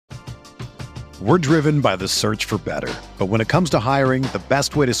We're driven by the search for better. But when it comes to hiring, the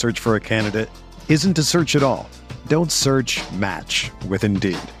best way to search for a candidate isn't to search at all. Don't search, match with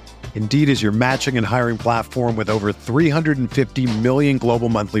Indeed. Indeed is your matching and hiring platform with over 350 million global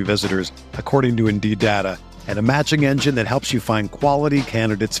monthly visitors, according to Indeed data, and a matching engine that helps you find quality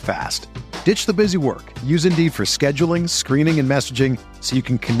candidates fast. Ditch the busy work. Use Indeed for scheduling, screening, and messaging so you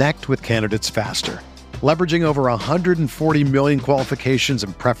can connect with candidates faster. Leveraging over 140 million qualifications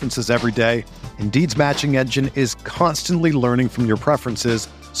and preferences every day, Indeed's matching engine is constantly learning from your preferences,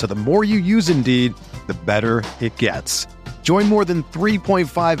 so the more you use Indeed, the better it gets. Join more than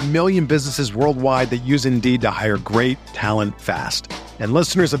 3.5 million businesses worldwide that use Indeed to hire great talent fast. And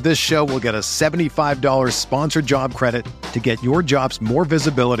listeners of this show will get a $75 sponsored job credit to get your jobs more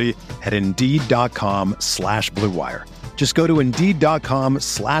visibility at Indeed.com/Blue Wire. Just go to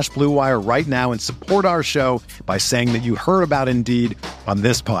Indeed.com/Blue Wire right now and support our show by saying that you heard about Indeed on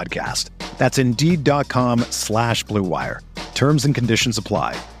this podcast. That's Indeed.com/Blue Wire. Terms and conditions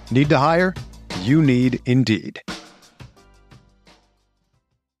apply. Need to hire? You need Indeed.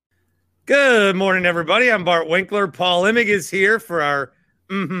 Good morning, everybody. I'm Bart Winkler. Paul Immig is here for our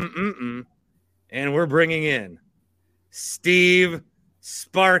and we're bringing in Steve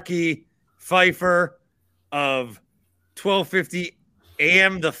Sparky Fifer of 1250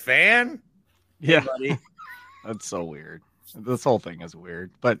 AM The Fan. Yeah, hey, buddy. That's so weird. This whole thing is weird,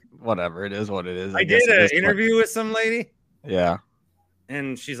 but whatever. It is what it is. I did an interview with some lady. Yeah.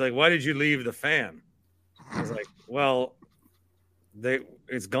 And she's like, "Why did you leave The Fan?" I was like, "Well,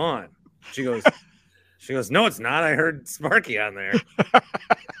 it's gone." She goes, "No, it's not. I heard Sparky on there." I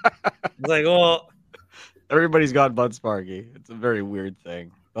was like, "Well, everybody's got but Sparky." It's a very weird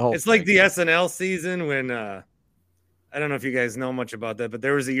thing. It's like the SNL season when I don't know if you guys know much about that, but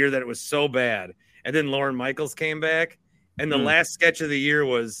there was a year that it was so bad, and then Lorne Michaels came back, and the last sketch of the year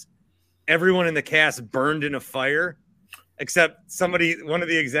was everyone in the cast burned in a fire, except one of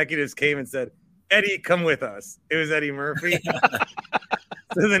the executives came and said, "Eddie, come with us." It was Eddie Murphy.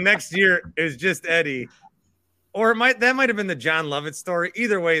 So the next year it was just Eddie, or that might have been the John Lovett story.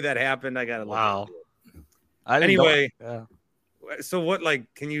 Either way that happened, I got to look. Wow. Anyway, yeah. So what? Like,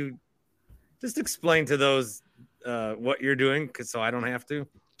 can you just explain to those what you're doing, so I don't have to?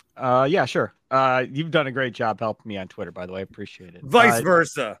 Yeah, sure. You've done a great job helping me on Twitter, by the way. I appreciate it. Vice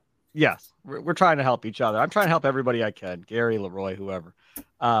versa. Yes, we're trying to help each other. I'm trying to help everybody I can. Gary, Leroy, whoever.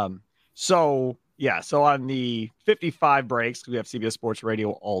 So on the 55 breaks, we have CBS Sports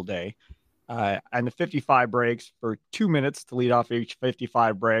Radio all day. And the 55 breaks for 2 minutes to lead off each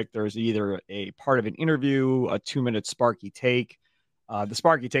 55 break, there's either a part of an interview, a 2-minute Sparky take. The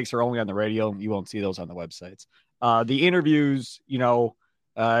Sparky takes are only on the radio. You won't see those on the websites. The interviews,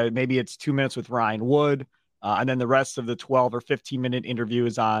 maybe it's 2 minutes with Ryan Wood. And then the rest of the 12 or 15-minute interview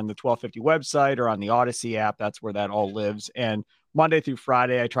is on the 1250 website or on the Odyssey app. That's where that all lives. And Monday through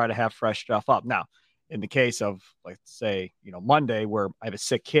Friday, I try to have fresh stuff up. Now, in the case of, let's say, Monday, where I have a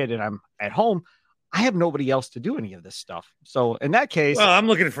sick kid and I'm at home, I have nobody else to do any of this stuff. So in that case, well, I'm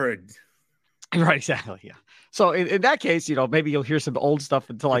looking for right, exactly, yeah. So in that case, maybe you'll hear some old stuff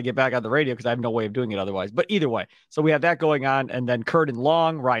until I get back on the radio because I have no way of doing it otherwise. But either way, so we have that going on, and then Kurt and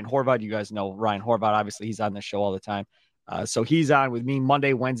Long, Ryan Horvath. You guys know Ryan Horvath. Obviously, he's on the show all the time. So he's on with me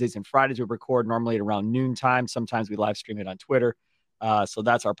Monday, Wednesdays, and Fridays. We record normally at around noontime. Sometimes we live stream it on Twitter. So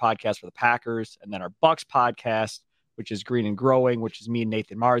that's our podcast for the Packers. And then our Bucks podcast, which is Green and Growing, which is me and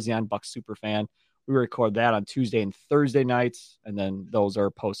Nathan Marzian, Bucks super fan. We record that on Tuesday and Thursday nights. And then those are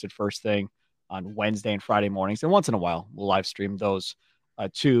posted first thing on Wednesday and Friday mornings. And once in a while, we'll live stream those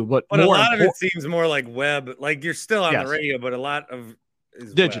too. But a lot of it seems more like web, like you're still on the radio, but a lot of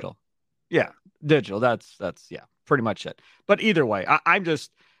is digital. Web. Yeah, digital. That's pretty much it. But either way, I'm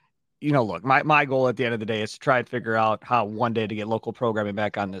just... look, my goal at the end of the day is to try and figure out how one day to get local programming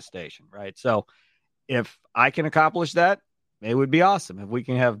back on this station, right? So if I can accomplish that, it would be awesome. If we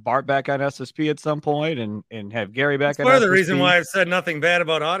can have Bart back on SSP at some point and have Gary back on SSP. Part of the reason why I've said nothing bad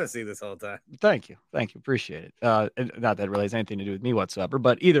about Odyssey this whole time. Thank you. Appreciate it. Not that it really has anything to do with me whatsoever,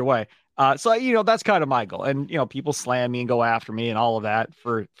 but either way. So that's kind of my goal. And, people slam me and go after me and all of that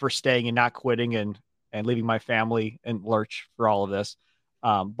for staying and not quitting and leaving my family in lurch for all of this.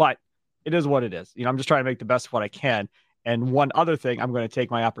 But it is what it is. I'm just trying to make the best of what I can. And one other thing, I'm going to take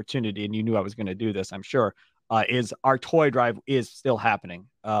my opportunity, and you knew I was going to do this, I'm sure, is our toy drive is still happening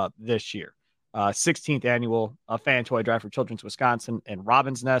this year. 16th annual fan toy drive for Children's Wisconsin and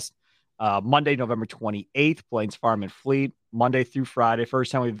Robin's Nest. Monday, November 28th, Plains Farm and Fleet, Monday through Friday.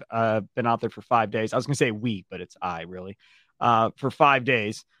 First time we've been out there for 5 days. I was going to say we, but it's I really, for 5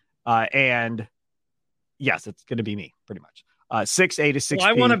 days. And yes, it's going to be me pretty much. 6 A to 6 Well,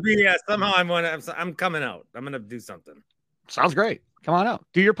 I P. want to be somehow. I'm coming out. I'm going to do something. Sounds great. Come on out.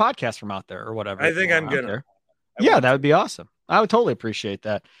 Do your podcast from out there or whatever. I think I'm gonna. Yeah, that would be awesome. I would totally appreciate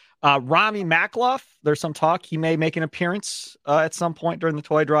that. Rami Makloff, there's some talk he may make an appearance at some point during the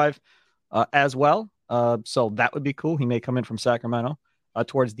toy drive as well. So that would be cool. He may come in from Sacramento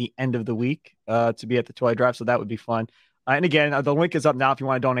towards the end of the week to be at the toy drive. So that would be fun. And again, the link is up now if you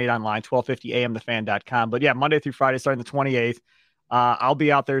want to donate online, 1250 amthefan.com. But yeah, Monday through Friday, starting the 28th. I'll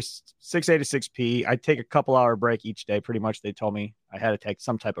be out there 6 A to 6 P. I take a couple hour break each day. Pretty much they told me I had to take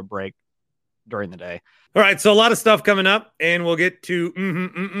some type of break during the day. All right. So a lot of stuff coming up, and we'll get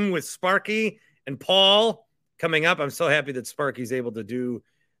to with Sparky and Paul coming up. I'm so happy that Sparky's able to do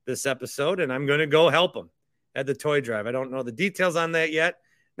this episode, and I'm going to go help him at the toy drive. I don't know the details on that yet.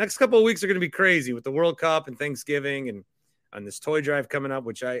 Next couple of weeks are going to be crazy with the World Cup and Thanksgiving and on this toy drive coming up,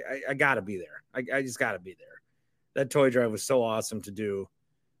 which I got to be there. I just got to be there. That toy drive was so awesome to do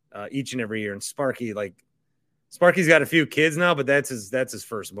each and every year. And Sparky's got a few kids now, but that's his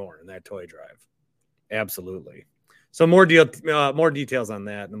firstborn in that toy drive. Absolutely. So more details on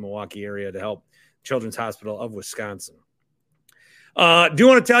that in the Milwaukee area to help Children's Hospital of Wisconsin. Do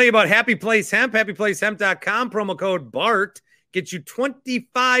want to tell you about Happy Place Hemp, happyplacehemp.com. Promo code BART gets you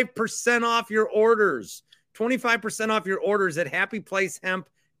 25% off your orders. 25% off your orders at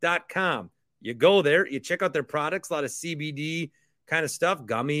happyplacehemp.com. You go there, you check out their products, a lot of CBD kind of stuff,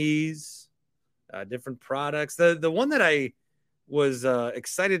 gummies, different products. The one that I was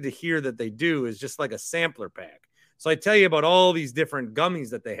excited to hear that they do is just like a sampler pack. So I tell you about all these different gummies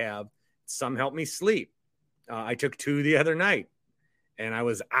that they have. Some help me sleep. I took 2 the other night, and I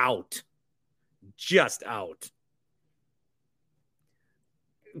was out, just out.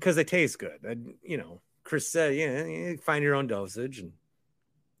 Because they taste good. Chris said, you find your own dosage. And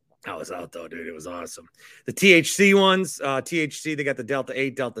I was out, though, dude. It was awesome. The THC ones, THC, they got the Delta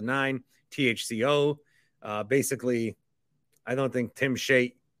 8, Delta 9, THCO. Basically, I don't think Tim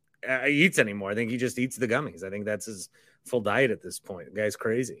Shea eats anymore. I think he just eats the gummies. I think that's his full diet at this point. The guy's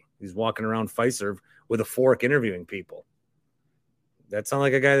crazy. He's walking around Fifer with a fork interviewing people. That sound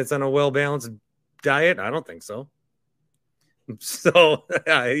like a guy that's on a well-balanced diet? I don't think so. So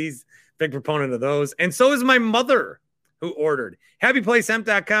he's a big proponent of those. And so is my mother, who ordered.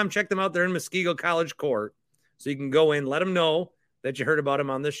 HappyPlaceHemp.com. Check them out. They're in Muskego College Court. So you can go in, let them know that you heard about them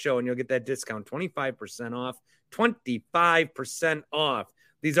on this show, and you'll get that discount, 25% off. 25% off.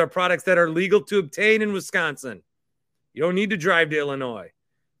 These are products that are legal to obtain in Wisconsin. You don't need to drive to Illinois.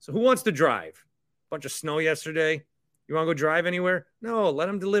 So who wants to drive? Bunch of snow yesterday. You want to go drive anywhere? No, let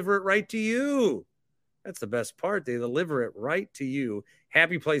them deliver it right to you. That's the best part. They deliver it right to you.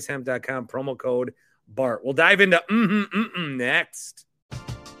 HappyPlaceHemp.com, promo code BART. We'll dive into next.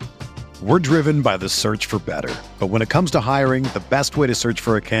 We're driven by the search for better. But when it comes to hiring, the best way to search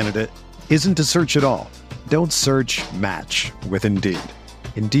for a candidate isn't to search at all. Don't search, match with Indeed.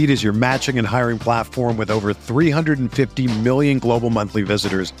 Indeed is your matching and hiring platform with over 350 million global monthly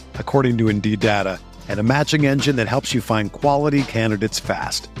visitors, according to Indeed data, and a matching engine that helps you find quality candidates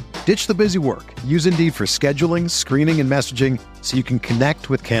fast. Ditch the busy work. Use Indeed for scheduling, screening, and messaging so you can connect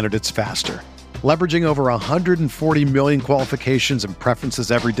with candidates faster. Leveraging over 140 million qualifications and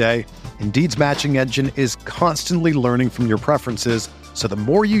preferences every day, Indeed's matching engine is constantly learning from your preferences, so the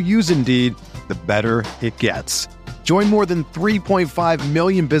more you use Indeed, the better it gets. Join more than 3.5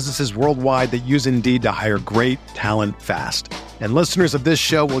 million businesses worldwide that use Indeed to hire great talent fast. And listeners of this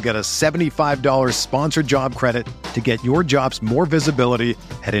show will get a $75 sponsored job credit to get your jobs more visibility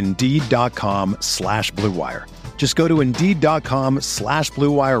at Indeed.com/Blue Wire. Just go to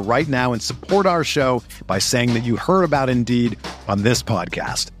Indeed.com/Blue Wire right now and support our show by saying that you heard about Indeed on this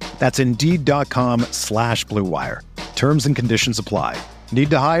podcast. That's Indeed.com/Blue Wire. Terms and conditions apply. Need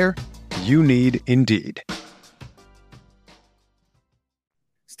to hire? You need Indeed.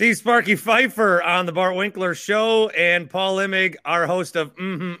 Steve Sparky Fifer on the Bart Winkler Show, and Paul Immig, our host of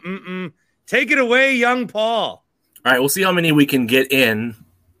Take it away, young Paul. All right, we'll see how many we can get in.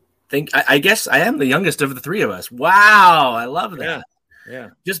 I guess I am the youngest of the three of us. Wow, I love that. Yeah.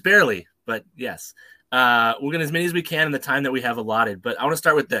 Just barely, but yes. We'll get as many as we can in the time that we have allotted. But I want to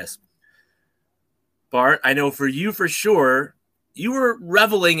start with this. Bart, I know for you for sure, you were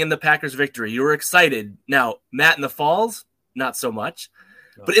reveling in the Packers' victory. You were excited. Now, Matt in the Falls, not so much.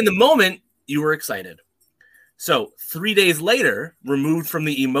 But in the moment, you were excited. So 3 days later, removed from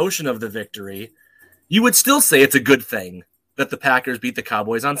the emotion of the victory, you would still say it's a good thing that the Packers beat the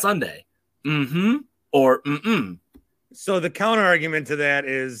Cowboys on Sunday. Or So the counter argument to that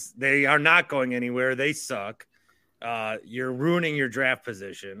is they are not going anywhere. They suck. You're ruining your draft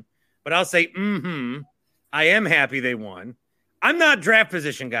position. But I'll say, I am happy they won. I'm not draft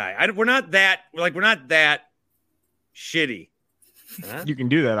position guy. We're not that shitty. Huh? You can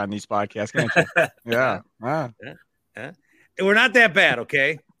do that on these podcasts, can't you? Yeah. Wow. We're not that bad,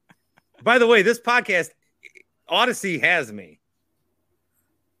 okay? By the way, this podcast, Odyssey has me.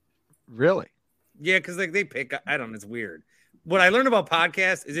 Really? Yeah, because they pick. I don't know. It's weird. What I learned about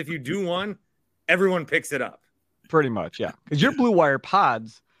podcasts is if you do one, everyone picks it up. Pretty much, yeah. Because your Blue Wire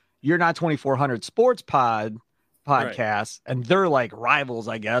pods, you're not 2400 Sports podcasts, right. And they're like rivals,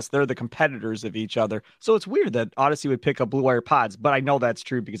 I guess. They're the competitors of each other. So it's weird that Odyssey would pick up Blue Wire pods, but I know that's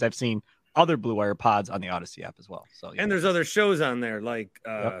true because I've seen other Blue Wire pods on the Odyssey app as well. So and there's other shows on there, like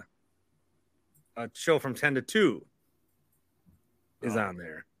a show from 10 to 2 is on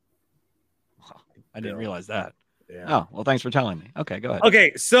there. I didn't realize that. Yeah. Oh, well, thanks for telling me. Okay, go ahead.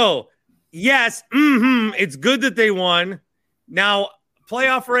 Okay, so yes, it's good that they won. Now,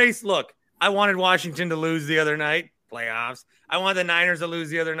 playoff race, look, I wanted Washington to lose the other night, playoffs. I wanted the Niners to lose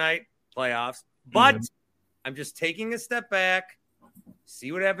the other night, playoffs. But I'm just taking a step back,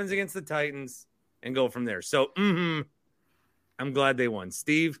 see what happens against the Titans, and go from there. So, I'm glad they won.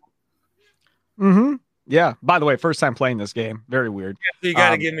 Steve? Yeah. By the way, first time playing this game. Very weird. Yeah, so you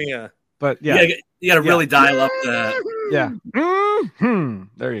got to give me a... But yeah. You got to really dial up the... Yeah.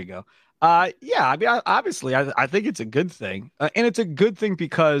 There you go. Yeah, I mean, obviously, I think it's a good thing. And it's a good thing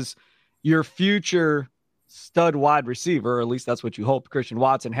because your future stud wide receiver, or at least that's what you hope, Christian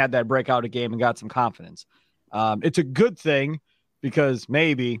Watson, had that breakout game and got some confidence. It's a good thing because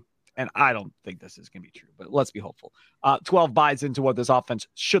maybe, and I don't think this is going to be true, but let's be hopeful. 12 buys into what this offense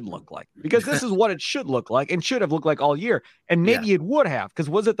should look like, because this is what it should look like and should have looked like all year. And maybe it would have, because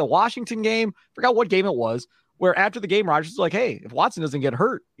was it the Washington game? Forgot what game it was, where after the game, Rodgers was like, hey, if Watson doesn't get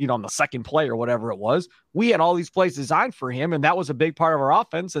hurt, on the second play or whatever it was, we had all these plays designed for him. And that was a big part of our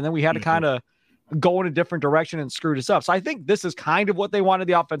offense. And then we had to kind of go in a different direction and screw this up. So I think this is kind of what they wanted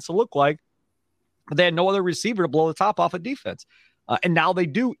the offense to look like. But they had no other receiver to blow the top off of defense. And now they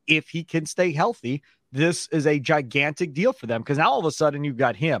do, if he can stay healthy. This is a gigantic deal for them, because now all of a sudden you've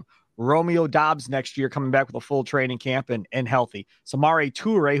got him, Romeo Doubs next year coming back with a full training camp and healthy. Samori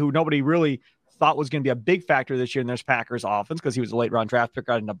Toure, who nobody really thought was going to be a big factor this year in this Packers offense because he was a late round draft pick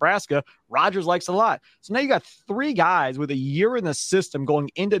out of Nebraska. Rodgers likes a lot. So now you got 3 guys with a year in the system going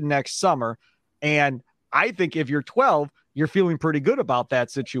into next summer. And I think if you're 12, you're feeling pretty good about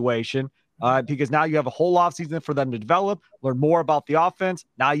that situation. Because now you have a whole offseason for them to develop, learn more about the offense.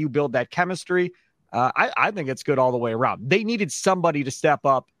 Now you build that chemistry. I think it's good all the way around. They needed somebody to step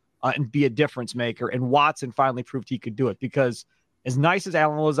up and be a difference maker, and Watson finally proved he could do it, because as nice as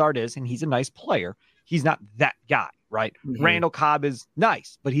Alan Lazard is, and he's a nice player, he's not that guy, right? Randall Cobb is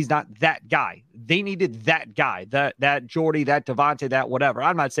nice, but he's not that guy. They needed that guy, that Jordy, that Devontae, that whatever.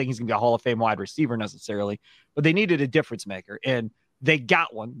 I'm not saying he's going to be a Hall of Fame wide receiver necessarily, but they needed a difference maker, and they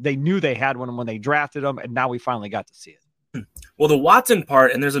got one. They knew they had one when they drafted him, and now we finally got to see it. Well, the Watson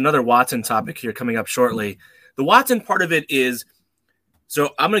part, and there's another Watson topic here coming up shortly. The Watson part of it is, so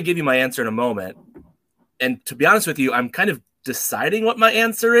I'm going to give you my answer in a moment. And to be honest with you, I'm kind of deciding what my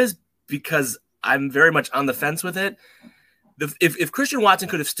answer is, because I'm very much on the fence with it. If Christian Watson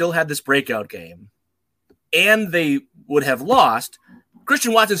could have still had this breakout game and they would have lost,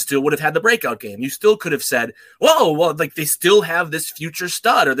 Christian Watson still would have had the breakout game. You still could have said, whoa, well, like they still have this future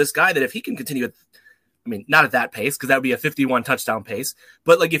stud, or this guy that if he can continue at, I mean, not at that pace, because that would be a 51 touchdown pace,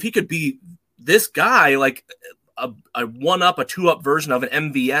 but like if he could be this guy, like a 1-up, a 2-up version of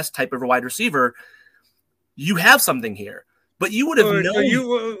an MVS type of a wide receiver, you have something here. But you would have known.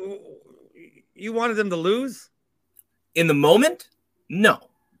 So you wanted them to lose? In the moment? No.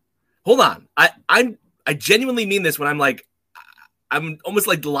 Hold on. I genuinely mean this when I'm like, I'm almost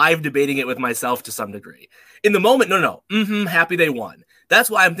like live debating it with myself to some degree. In the moment, no. Happy they won. That's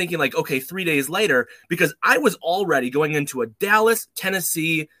why I'm thinking like, okay, 3 days later, because I was already going into a Dallas,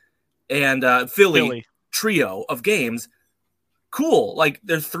 Tennessee, and Philly trio of games. Cool. Like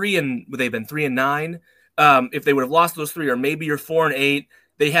they've been 3-9. If they would have lost those 3, or maybe you're 4-8,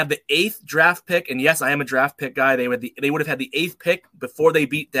 they have the 8th draft pick. And yes, I am a draft pick guy. They would have had the 8th pick before they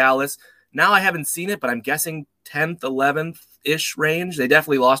beat Dallas. Now I haven't seen it, but I'm guessing 10th, 11th-ish range. They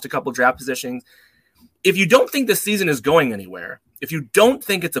definitely lost a couple draft positions. If you don't think the season is going anywhere, if you don't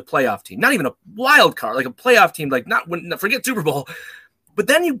think it's a playoff team, not even a wild card, like a playoff team, like forget Super Bowl, but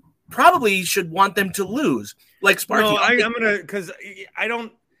then you probably should want them to lose. Like Sparky. No, I'm going to, because I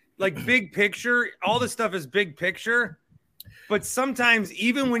don't, like big picture, all this stuff is big picture, but sometimes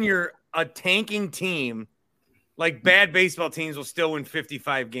even when you're a tanking team, like bad baseball teams will still win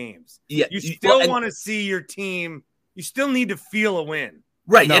 55 games. Yeah, you still want to see your team. You still need to feel a win.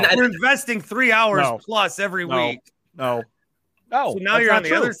 Right. No. And we're investing 3 hours plus every week. No. No. So now you're on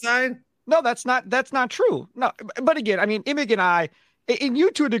the other side? No, that's not true. No, but again, I mean, Imig and I, and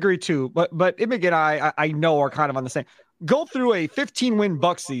you to a degree too, but Imig and I know are kind of on the same. Go through a 15-win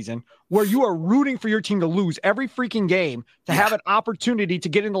Bucs season where you are rooting for your team to lose every freaking game to have an opportunity to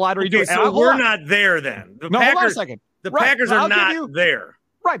get in the lottery. Okay, so we're not there then. Hold on a second. The Packers are not there.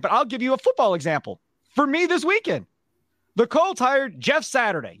 Right, but I'll give you a football example. For me this weekend, the Colts hired Jeff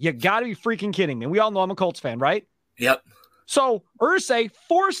Saturday. You got to be freaking kidding me. We all know I'm a Colts fan, right? Yep. So Irsay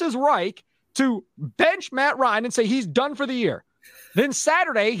forces Reich to bench Matt Ryan and say he's done for the year. Then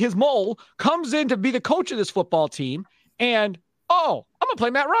Saturday, his mole comes in to be the coach of this football team. And, I'm going to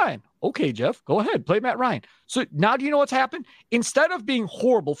play Matt Ryan. Okay, Jeff, go ahead. Play Matt Ryan. So now do you know what's happened? Instead of being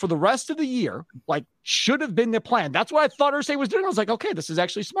horrible for the rest of the year, like should have been the plan. That's what I thought Irsay was doing. I was like, okay, this is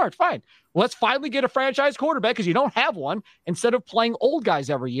actually smart. Fine. Let's finally get a franchise quarterback because you don't have one instead of playing old guys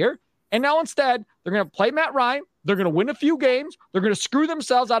every year. And now instead, they're going to play Matt Ryan. They're going to win a few games. They're going to screw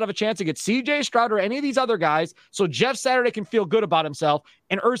themselves out of a chance to get CJ Stroud or any of these other guys so Jeff Saturday can feel good about himself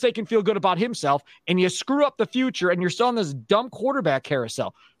and Irsay can feel good about himself, and you screw up the future and you're still on this dumb quarterback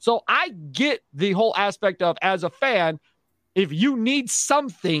carousel. So I get the whole aspect of, as a fan, if you need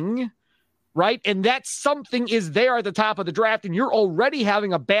something, right, and that something is there at the top of the draft and you're already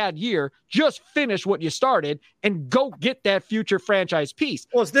having a bad year, just finish what you started and go get that future franchise piece.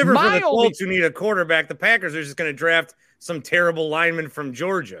 Well, it's different for the Colts who need a quarterback. The Packers are just going to draft some terrible lineman from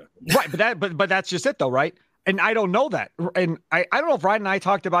Georgia. Right, but that's just it, though, right? And I don't know that. And I don't know if Ryan and I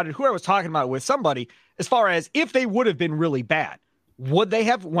talked about it, who I was talking about with somebody, as far as if they would have been really bad, would they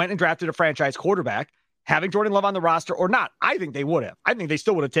have went and drafted a franchise quarterback, having Jordan Love on the roster or not? I think they would have. I think they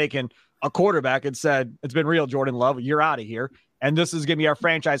still would have taken a quarterback and said, it's been real, Jordan Love, you're out of here. And this is going to be our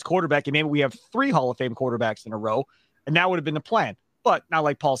franchise quarterback. And maybe we have 3 Hall of Fame quarterbacks in a row. And that would have been the plan. But now,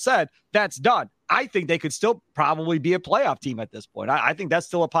 like Paul said, that's done. I think they could still probably be a playoff team at this point. I think that's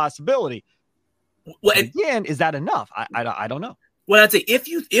still a possibility. Well, again, is that enough? I don't know. Well, I'd say if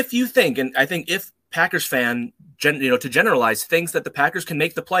you think, and I think if Packers fan, to generalize, thinks that the Packers can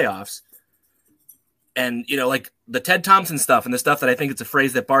make the playoffs, and, like the Ted Thompson stuff and the stuff that I think it's a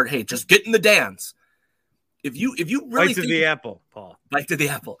phrase that Bart hates, just get in the dance. If you really bite to the apple, Paul. Bite to the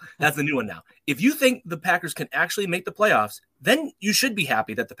apple. That's the new one now. If you think the Packers can actually make the playoffs, then you should be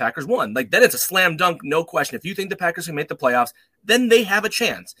happy that the Packers won. Like, then it's a slam dunk, no question. If you think the Packers can make the playoffs, then they have a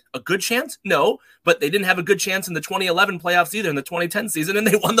chance. A good chance? No, but they didn't have a good chance in the 2011 playoffs either, in the 2010 season, and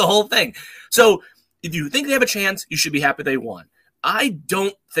they won the whole thing. So if you think they have a chance, you should be happy they won. I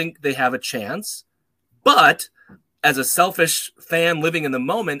don't think they have a chance, but as a selfish fan living in the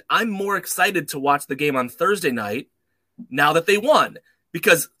moment, I'm more excited to watch the game on Thursday night now that they won,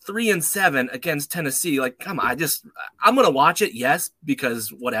 because 3-7 against Tennessee, like, come on, I'm going to watch it. Yes, because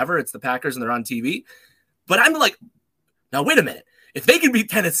whatever, it's the Packers and they're on TV. But I'm like, now wait a minute. If they can beat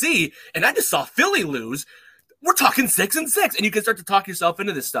Tennessee, and I just saw Philly lose, we're talking 6-6, and you can start to talk yourself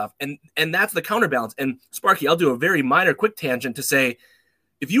into this stuff. And that's the counterbalance. And Sparky, I'll do a very minor quick tangent to say,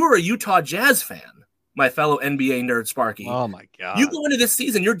 if you were a Utah Jazz fan, my fellow NBA nerd Sparky. Oh my God. You go into this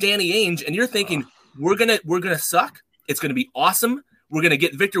season, you're Danny Ainge, and you're thinking, we're gonna suck. It's gonna be awesome. We're gonna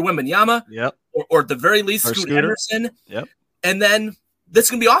get Victor Wembanyama, yep, or at the very least Scoot Henderson. Yep. And then this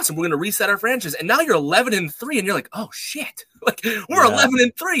is gonna be awesome. We're gonna reset our franchise. And now you're 11-3, and you're like, oh shit. Like, we're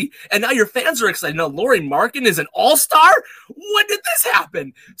 11-3. And now your fans are excited. Now Lauri Markkanen is an all-star? When did this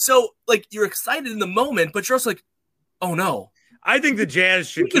happen? So like, you're excited in the moment, but you're also like, oh no. I think the Jazz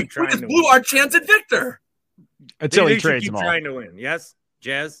should keep trying to win. Blew our chance at Victor. Until he trades them all. Keep trying to win. Yes,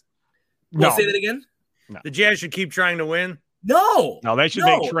 Jazz? No. Say that again? No. The Jazz should keep trying to win? No, they should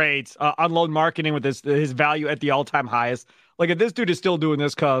make trades. Unload Markkanen with his value at the all-time highest. Like, if this dude is still doing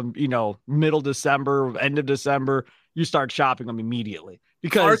this come, middle December, end of December, you start shopping them immediately.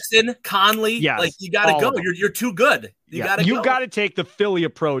 Because Clarkson, Conley, like, you got to go. You're too good. You got to take the Philly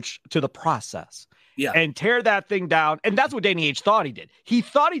approach to the process. Yeah. And tear that thing down. And that's what Danny Ainge thought he did. He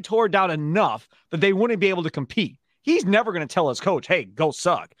thought he tore it down enough that they wouldn't be able to compete. He's never going to tell his coach, hey, go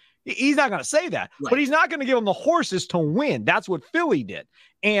suck. He's not going to say that. Right. But he's not going to give him the horses to win. That's what Philly did.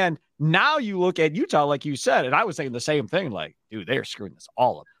 And now you look at Utah, like you said, and I was saying the same thing, like, dude, they're screwing this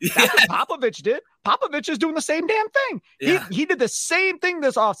all up. That's what Popovich did. Popovich is doing the same damn thing. Yeah. He did the same thing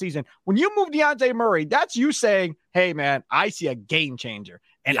this offseason. When you move Dejounte Murray, that's you saying, hey, man, I see a game changer.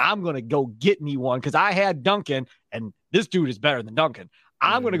 And I'm going to go get me one because I had Duncan, and this dude is better than Duncan.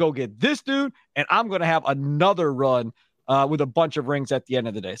 I'm going to go get this dude, and I'm going to have another run with a bunch of rings at the end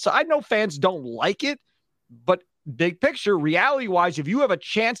of the day. So I know fans don't like it, but big picture, reality-wise, if you have a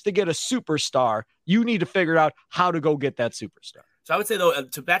chance to get a superstar, you need to figure out how to go get that superstar. So I would say, though,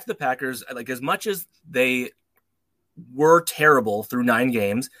 back to the Packers, like, as much as they were terrible through 9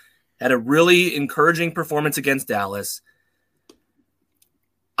 games, had a really encouraging performance against Dallas.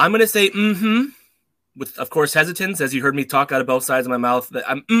 I'm going to say with, of course, hesitance, as you heard me talk out of both sides of my mouth. That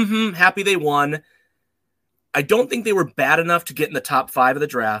I'm happy they won. I don't think they were bad enough to get in the top 5 of the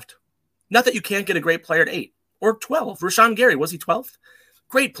draft. Not that you can't get a great player at 8 or 12. Rashawn Gary, was he 12th?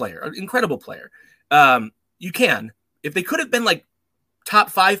 Great player, incredible player. You can. If they could have been like top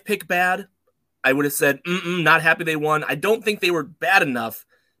 5 pick bad, I would have said, not happy they won. I don't think they were bad enough,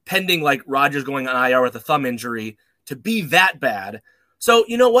 pending like Rodgers going on IR with a thumb injury, to be that bad. So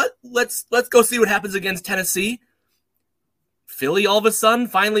you know what? Let's go see what happens against Tennessee. Philly all of a sudden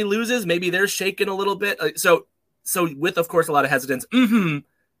finally loses. Maybe they're shaking a little bit. So with, of course, a lot of hesitance.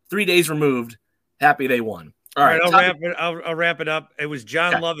 3 days removed. Happy they won. All right. I'll wrap it up. It was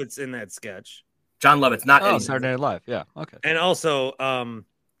John Lovitz in that sketch. John Lovitz, not Saturday Night Live. Yeah. Okay. And also,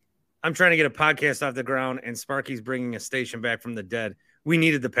 I'm trying to get a podcast off the ground, and Sparky's bringing a station back from the dead. We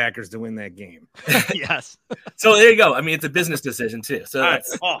needed the Packers to win that game. Yes. So there you go. I mean, it's a business decision too. So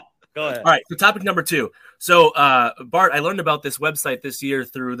that's go ahead. All right. So topic number 2. So Bart, I learned about this website this year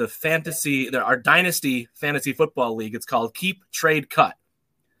through our Dynasty Fantasy Football League. It's called Keep, Trade, Cut.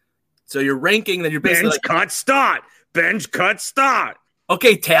 So you're ranking, then you're basically bench, cut, start. Bench, cut, start.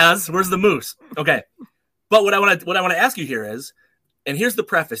 Okay, Taz, where's the moose? Okay. But what I want to ask you here is, and here's the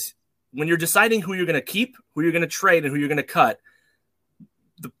preface, when you're deciding who you're going to keep, who you're going to trade, and who you're going to cut,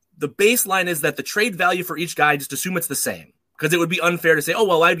 the baseline is that the trade value for each guy, just assume it's the same, because it would be unfair to say, oh,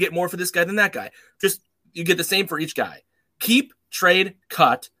 well, I'd get more for this guy than that guy. Just you get the same for each guy. Keep, trade,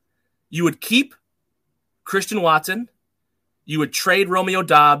 cut. You would keep Christian Watson, you would trade Romeo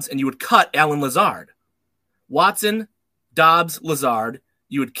Doubs, and you would cut Allen Lazard. Watson, Doubs, Lazard.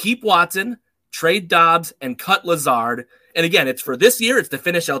 You would keep Watson, trade Doubs, and cut Lazard. And again, it's for this year. It's to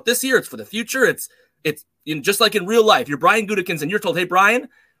finish out this year. It's for the future. It's just like in real life. You're Brian Gutekunst, and you're told, hey, Brian,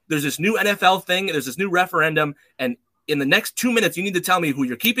 there's this new NFL thing. There's this new referendum. And in the next 2 minutes, you need to tell me who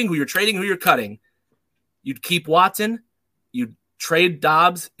you're keeping, who you're trading, who you're cutting. You'd keep Watson, you'd trade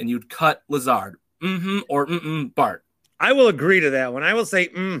Doubs, and you'd cut Lazard. Or Bart. I will agree to that one. I will say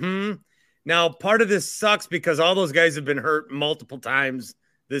Now, part of this sucks because all those guys have been hurt multiple times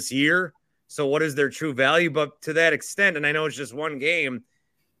this year. So what is their true value? But to that extent, and I know it's just one game,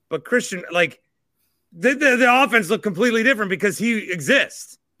 but Christian, like the offense looked completely different because he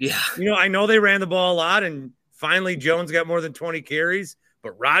exists. Yeah. I know they ran the ball a lot, and finally Jones got more than 20 carries,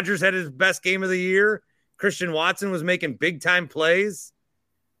 but Rodgers had his best game of the year. Christian Watson was making big time plays.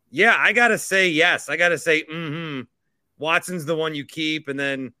 Yeah, I got to say yes. I got to say Watson's the one you keep, and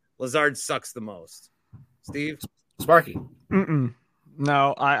then Lazard sucks the most. Steve? Sparky?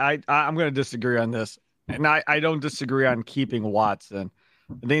 No, I'm going to disagree on this. And I don't disagree on keeping Watson.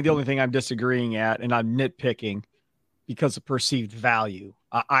 I think the only thing I'm disagreeing at, and I'm nitpicking because of perceived value,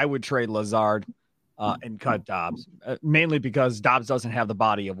 I would trade Lazard and cut Doubs, mainly because Doubs doesn't have the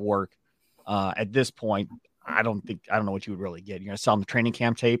body of work at this point. I don't know what you would really get. You're going to sell him the training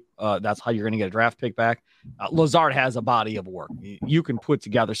camp tape. That's how you're going to get a draft pick back. Lazard has a body of work. You can put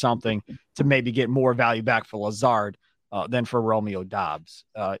together something to maybe get more value back for Lazard than for Romeo Doubs.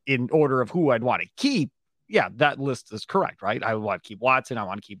 In order of who I'd want to keep, yeah, that list is correct, right? I would want to keep Watson. I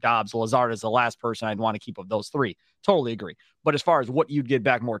want to keep Doubs. Lazard is the last person I'd want to keep of those 3. Totally agree. But as far as what you'd get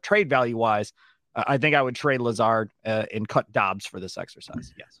back more trade value-wise, I think I would trade Lazard and cut Doubs for this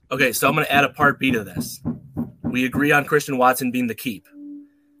exercise. Yes. Okay, so I'm going to add a part B to this. We agree on Christian Watson being the keep.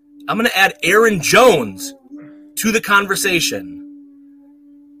 I'm going to add Aaron Jones to the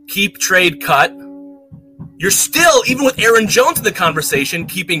conversation. Keep, trade, cut. You're still, even with Aaron Jones in the conversation,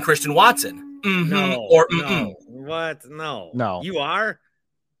 keeping Christian Watson. No. What? No. You are?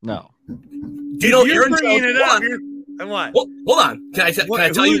 No. Do you know Aaron Jones? It up. And what? Well, hold on. Can I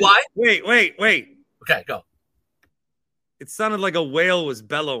tell you why? Wait. Okay, go. It sounded like a whale was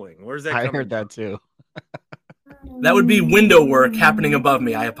bellowing. Where's that coming I heard from? that too. That would be window work happening above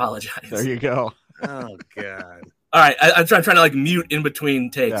me. I apologize. There you go. Oh, God. All right. I'm trying to like mute in between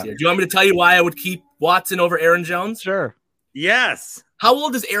takes here. Do you want me to tell you why I would keep Watson over Aaron Jones? Sure. Yes. How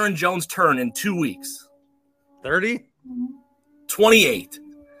old does Aaron Jones turn in 2 weeks? 30? 28.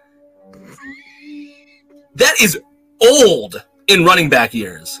 That is old in running back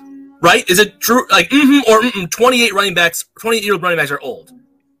years, right? Is it true? Like, 28 running backs, 28-year-old running backs are old.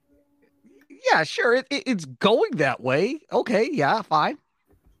 Yeah, sure. It's going that way. Okay, yeah, fine.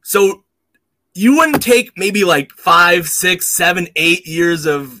 So you wouldn't take maybe like 5, 6, 7, 8 years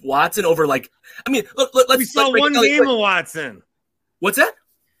of Watson over like, I mean, let's saw one game of Watson. What's that?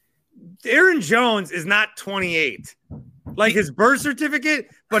 Aaron Jones is not 28. Like his birth certificate,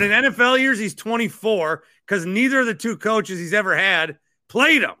 but in NFL years, he's 24 because neither of the two coaches he's ever had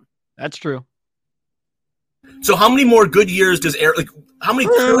played him. That's true. So how many more good years does Aaron? Like how many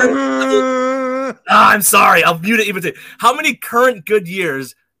current? I'm sorry, I'll mute it. Even how many current good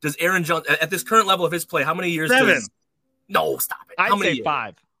years does Aaron Jones at this current level of his play? How many years? 7. No, stop it. How I'd many say years?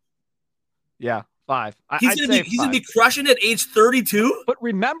 5. Yeah, 5. He's gonna be crushing at age 32. But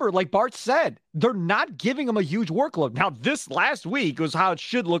remember, like Bart said, they're not giving him a huge workload. Now, this last week was how it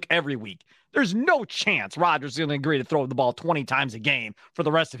should look every week. There's no chance Rodgers is going to agree to throw the ball 20 times a game for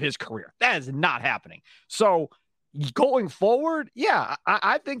the rest of his career. That is not happening. So going forward, yeah,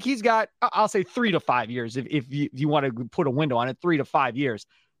 I think he's got, I'll say 3 to 5 years if you want to put a window on it, 3 to 5 years.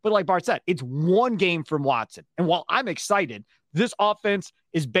 But like Bart said, it's one game from Watson. And while I'm excited, this offense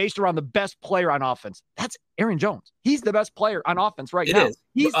is based around the best player on offense. That's Aaron Jones. He's the best player on offense right now.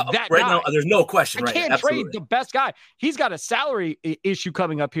 He's that right guy. Now. There's no question. I can't trade the best guy. He's got a salary issue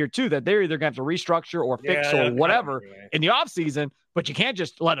coming up here too that they're either going to have to restructure or fix or whatever in the offseason, but you can't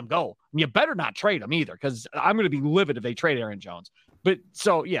just let him go. And you better not trade him either because I'm going to be livid if they trade Aaron Jones. But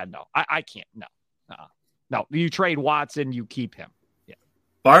so, yeah, no, I can't. No, you trade Watson, you keep him.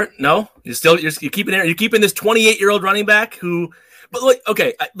 Bart, no, you're keeping this 28-year-old running back who, but like,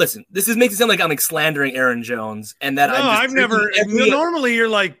 okay, listen, this makes it sound like I'm like slandering Aaron Jones and that I've never. Normally, you're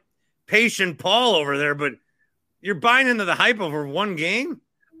like patient Paul over there, but you're buying into the hype over one game.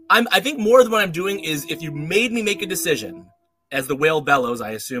 I think more than what I'm doing is if you made me make a decision, as the whale bellows,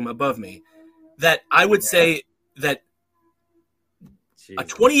 I assume above me, that I would say that a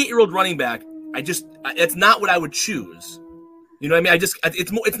 28-year-old running back, it's not what I would choose. You know what I mean?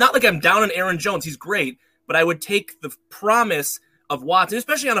 It's not like I'm down on Aaron Jones. He's great, but I would take the promise of Watson,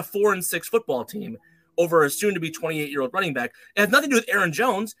 especially on a 4-6 football team, over a soon-to-be 28-year-old running back. It has nothing to do with Aaron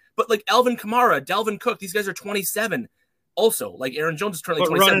Jones, but like Alvin Kamara, Dalvin Cook, these guys are 27. Also, like Aaron Jones is currently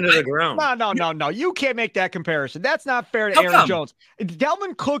 27. Running to the ground. No. You can't make that comparison. That's not fair to Aaron Jones.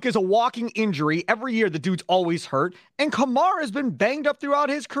 Dalvin Cook is a walking injury. Every year, the dude's always hurt. And Kamara has been banged up throughout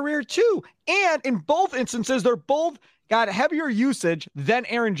his career, too. And in both instances, they're both got heavier usage than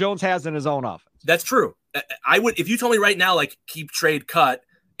Aaron Jones has in his own offense. That's true. I would, if you told me right now, like keep, trade, cut,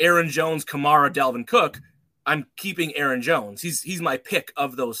 Aaron Jones, Kamara, Dalvin Cook, I'm keeping Aaron Jones. He's my pick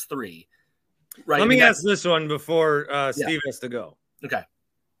of those three. Right. Let me ask this one before Steve has to go. Okay.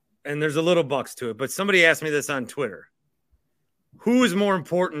 And there's a little bucks to it, but somebody asked me this on Twitter. Who is more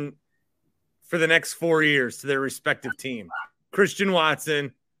important for the next 4 years to their respective team? Christian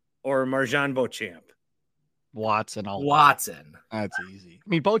Watson or Marjan Beauchamp? Watson. That's easy. I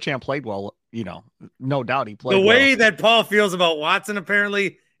mean, Beauchamp played well, no doubt he played well. The way that Paul feels about Watson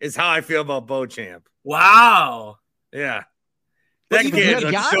apparently is how I feel about Beauchamp. Wow. Yeah. That kid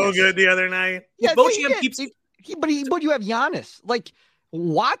was so good the other night. Yeah, Beauchamp keeps but you have Giannis. Like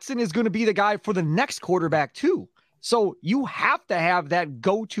Watson is going to be the guy for the next quarterback too. So you have to have that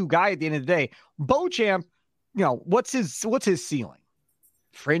go-to guy at the end of the day. Beauchamp, what's his ceiling?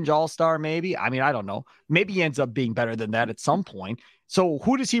 Fringe all-star, maybe? I mean, I don't know. Maybe he ends up being better than that at some point. So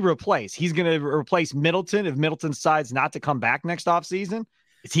who does he replace? He's going to replace Middleton if Middleton decides not to come back next offseason?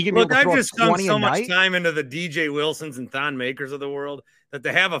 Is he going to be able to throw 20 a night? I've just sunk so much time into the DJ Wilsons and Thon Makers of the world that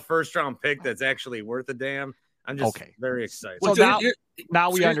to have a first-round pick that's actually worth a damn, I'm just very excited. So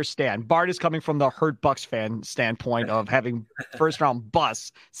now we understand. Bart is coming from the hurt Bucks fan standpoint of having first-round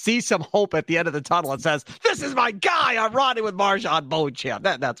busts, see some hope at the end of the tunnel and says, this is my guy. I'm riding with Marjan Beauchamp.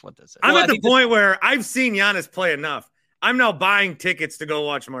 That's what this is. I'm at the point where I've seen Giannis play enough. I'm now buying tickets to go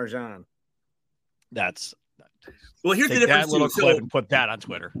watch Marjan. Well, here's the difference. That little clip and put that on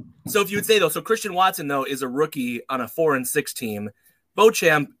Twitter. So if you would say, so Christian Watson, though, is a rookie on a 4-6 team.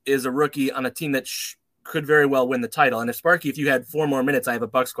 Beauchamp is a rookie on a team that could very well win the title. And if Sparky, if you had 4 more minutes, I have a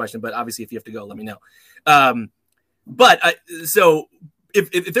Bucks question, but obviously if you have to go, let me know. So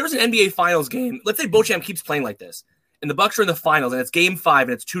if there was an NBA Finals game, let's say Beauchamp keeps playing like this, and the Bucks are in the finals, and it's Game 5,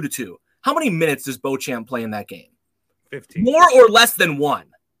 and it's 2-2. How many minutes does Beauchamp play in that game? 15. More or less than 1?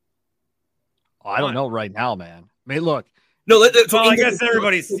 Oh, I don't know right now, man. I mean, look. No, I guess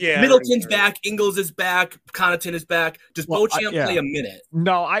everybody's Middleton's back, Ingles is back, Connaughton is back. Does Beauchamp play a minute?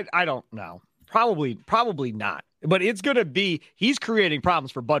 No, I don't know. Probably not. But it's going to be he's creating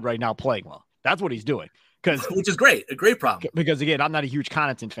problems for Bud right now playing well. That's what he's doing. Which is great. A great problem. Because, again, I'm not a huge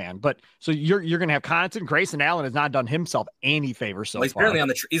Connaughton fan. But so you're going to have Connaughton. Grayson Allen has not done himself any favor so he's far.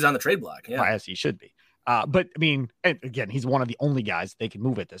 Apparently he's on the trade block. Yeah. Yes, he should be. But, I mean, and again, he's one of the only guys they can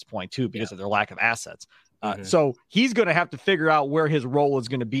move at this point, too, because of their lack of assets. So he's going to have to figure out where his role is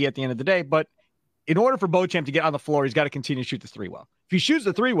going to be at the end of the day. But in order for Beauchamp to get on the floor, he's got to continue to shoot the 3 well. If he shoots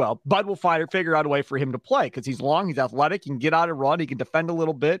the 3 well, Bud will figure out a way for him to play because he's long, he's athletic, he can get out and run, he can defend a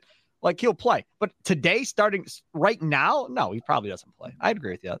little bit. like he'll play. But today, starting right now, no, he probably doesn't play. I'd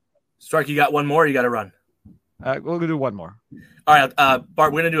agree with you. Stark, you got one more? You got to run. We'll do one more. All right,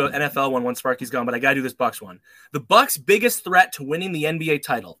 Bart, we're going to do an NFL one once Sparky's gone, but I got to do this Bucks one. The Bucks' biggest threat to winning the NBA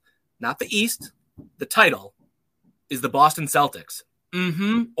title, not the East, the title, is the Boston Celtics.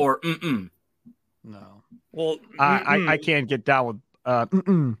 Mm-hmm or mm-mm? No. Well, I can't get down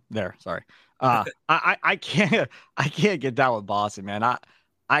with there. Sorry. I can't get down with Boston, man.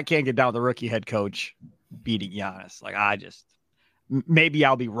 I can't get down with the rookie head coach beating Giannis. Like maybe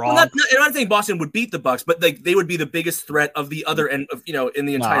I'll be wrong. Well, I'm not saying Boston would beat the Bucks, but like they would be the biggest threat of the other end of in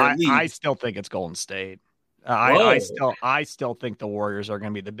the entire league. I still think it's Golden State. I still think the Warriors are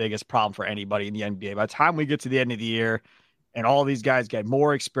going to be the biggest problem for anybody in the NBA. By the time we get to the end of the year, and all these guys get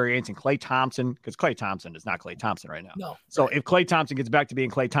more experience, and Klay Thompson, because Klay Thompson is not Klay Thompson right now. No. So if Klay Thompson gets back to being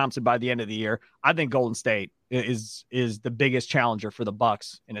Klay Thompson by the end of the year, I think Golden State is the biggest challenger for the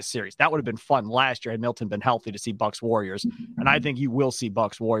Bucks in a series. That would have been fun last year had Milton been healthy to see Bucks Warriors, and I think you will see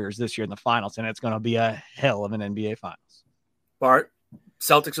Bucks Warriors this year in the finals, and it's going to be a hell of an NBA finals. Bart,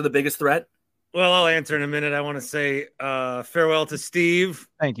 Celtics are the biggest threat. Well, I'll answer in a minute. I want to say farewell to Steve.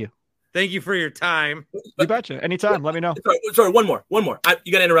 Thank you. Thank you for your time. You betcha. Anytime. Let me know. Sorry, one more.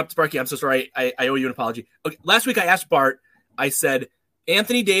 You got to interrupt, Sparky. I'm so sorry. I owe you an apology. Okay, last week I asked Bart, I said,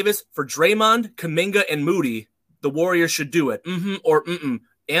 Anthony Davis for Draymond, Kuminga, and Moody, the Warriors should do it. Mm-hmm or mm-mm.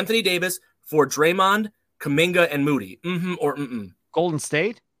 Anthony Davis for Draymond, Kuminga, and Moody. Mm-hmm or mm-mm. Golden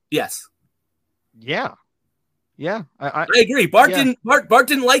State? Yes. Yeah. Yeah. I agree. Bart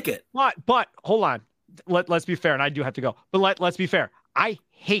didn't like it. But hold on. Let's be fair, and I do have to go. But let's be fair. I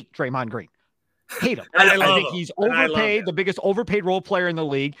hate Draymond Green. Hate him. I think he's overpaid, the biggest overpaid role player in the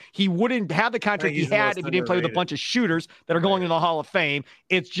league. He wouldn't have the contract he had if he didn't play with a bunch of shooters that are going in the Hall of Fame.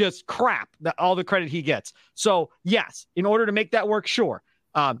 It's just crap, all the credit he gets. So, yes, in order to make that work, sure.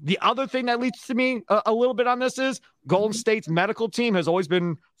 The other thing that leads to me a little bit on this is Golden State's medical team has always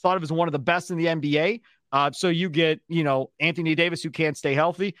been thought of as one of the best in the NBA. So you get, Anthony Davis, who can't stay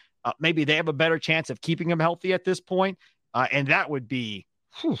healthy. Maybe they have a better chance of keeping him healthy at this point. And that would be,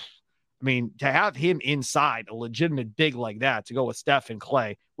 to have him inside a legitimate big like that to go with Steph and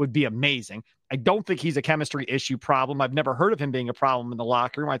Klay would be amazing. I don't think he's a chemistry issue problem. I've never heard of him being a problem in the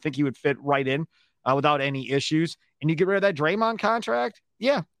locker room. I think he would fit right in without any issues. And you get rid of that Draymond contract?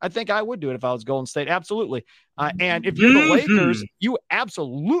 Yeah, I think I would do it if I was Golden State. Absolutely. And if you're the Lakers, you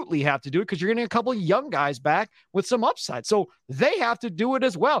absolutely have to do it because you're getting a couple of young guys back with some upside. So they have to do it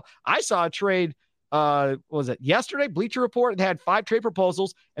as well. I saw a trade. What was it yesterday? Bleacher Report had 5 trade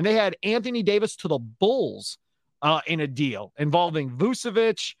proposals, and they had Anthony Davis to the Bulls in a deal involving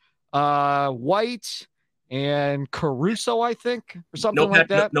Vucevic, White, and Caruso, I think, or something like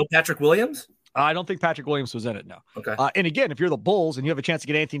that. No Patrick Williams? I don't think Patrick Williams was in it, no. Okay. And again, if you're the Bulls and you have a chance to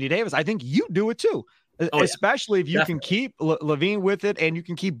get Anthony Davis, I think you do it too. Especially if you can keep Levine with it and you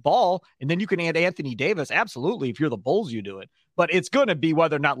can keep Ball, and then you can add Anthony Davis. Absolutely. If you're the Bulls, you do it. But it's going to be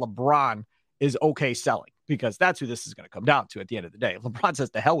whether or not LeBron is okay selling, because that's who this is going to come down to at the end of the day. If LeBron says,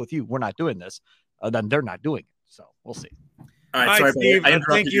 to hell with you, we're not doing this, then they're not doing it. So we'll see. All right, sorry, Steve, I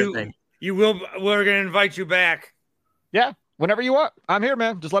interrupted your thing. We're going to invite you back. Yeah, whenever you want. I'm here,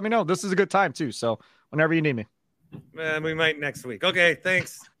 man. Just let me know. This is a good time too. So whenever you need me. We might next week. Okay,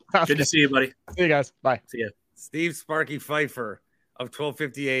 thanks. Good to see you, buddy. See you guys. Bye. See you. Steve Sparky Fifer of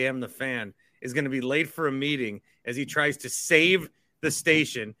 1250 AM The Fan is going to be late for a meeting as he tries to save the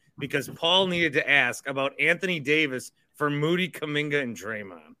station because Paul needed to ask about Anthony Davis for Moody, Kuminga, and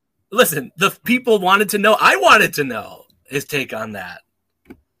Draymond. Listen, the people wanted to know. I wanted to know his take on that.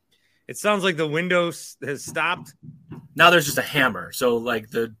 It sounds like the window has stopped. Now there's just a hammer. So, like,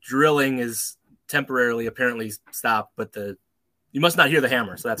 the drilling is temporarily apparently stopped, but you must not hear the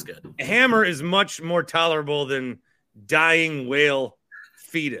hammer, so that's good. A hammer is much more tolerable than dying whale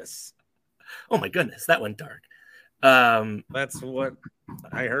fetus. Oh, my goodness. That went dark. That's what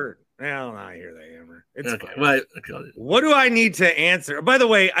I heard. Well, I hear the hammer. It's okay. Well, what do I need to answer? By the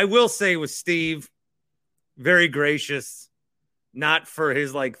way, I will say with Steve, very gracious, not for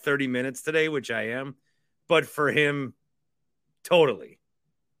his 30 minutes today, which I am, but for him, totally.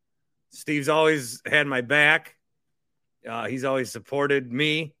 Steve's always had my back. He's always supported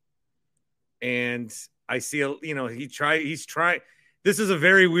me. And I see, he's trying. This is a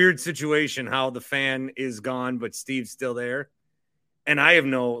very weird situation, how the fan is gone, but Steve's still there. And I have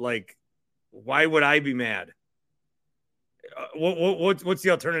no, why would I be mad? What's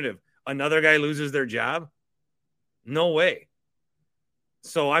the alternative? Another guy loses their job? No way.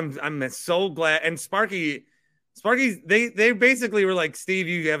 So I'm so glad. And Sparky, they basically were like, Steve,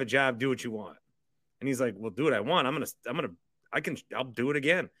 you have a job, do what you want. And he's like, well, do what I want. I'll do it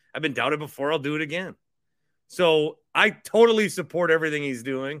again. I've been doubted before. I'll do it again. So I totally support everything he's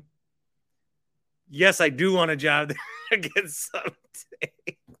doing. Yes, I do want a job again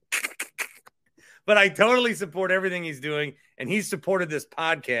someday. But I totally support everything he's doing. And he's supported this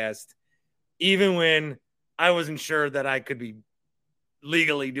podcast even when I wasn't sure that I could be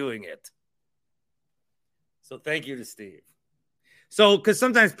legally doing it. So thank you to Steve. So, because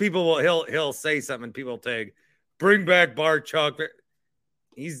sometimes people will, he'll say something and people will tag, bring back Bart Chuck.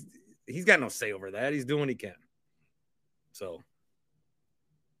 He's got no say over that. He's doing what he can. So,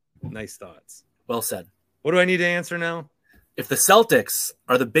 nice thoughts. Well said. What do I need to answer now? If the Celtics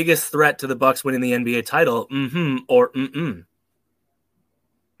are the biggest threat to the Bucks winning the NBA title, or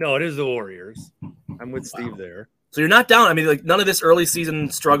No, it is the Warriors. I'm with Steve there. So you're not down. I mean, like, none of this early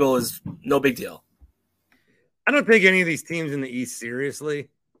season struggle is no big deal. I don't take any of these teams in the East seriously.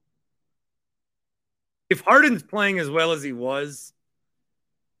 If Harden's playing as well as he was,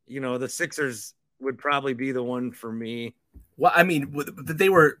 the Sixers would probably be the one for me. Well, I mean,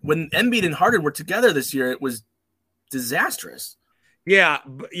 when Embiid and Harden were together this year, it was disastrous. Yeah,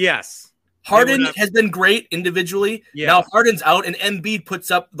 yes. Harden has been great individually. Yeah. Now Harden's out and Embiid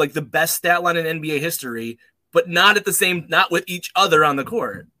puts up like the best stat line in NBA history, but not with each other on the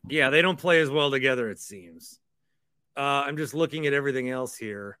court. Yeah, they don't play as well together, it seems. I'm just looking at everything else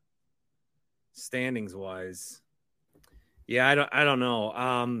here, standings wise. Yeah, I don't know.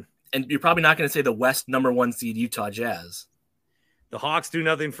 And you're probably not going to say the West #1 seed Utah Jazz. The Hawks do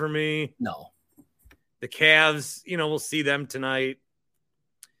nothing for me. No. The Cavs, we'll see them tonight.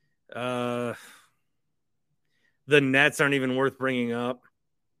 The Nets aren't even worth bringing up.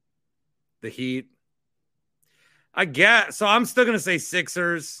 The Heat. I guess. So I'm still going to say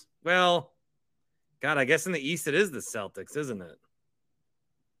Sixers. Well, God, I guess in the East it is the Celtics, isn't it?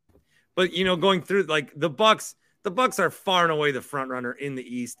 But, going through like the Bucks are far and away the front runner in the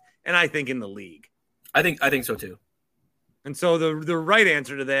East, and I think in the league. I think so too. And so the right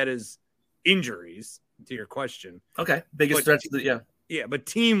answer to that is injuries, to your question. Okay. Biggest threats, yeah. Yeah, but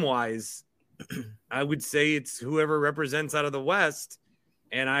team-wise, I would say it's whoever represents out of the West,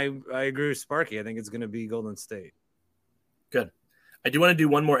 and I agree with Sparky. I think it's going to be Golden State. Good. I do want to do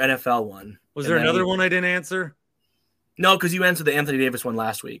one more NFL one. Was there another one I didn't answer? No, because you answered the Anthony Davis one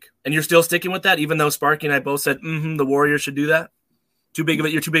last week. And you're still sticking with that, even though Sparky and I both said, the Warriors should do that? You're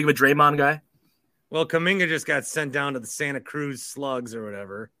too big of a Draymond guy? Well, Kuminga just got sent down to the Santa Cruz Slugs or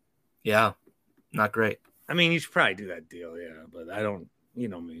whatever. Yeah, not great. I mean, you should probably do that deal, yeah, but I don't,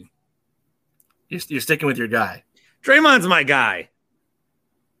 me. You're sticking with your guy. Draymond's my guy.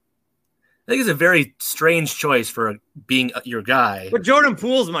 I think it's a very strange choice for being your guy. But Jordan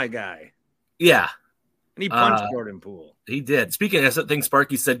Poole's my guy. Yeah. And he punched Jordan Poole. He did. Speaking of things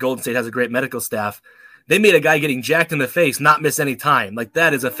Sparky said, Golden State has a great medical staff. They made a guy getting jacked in the face not miss any time. Like,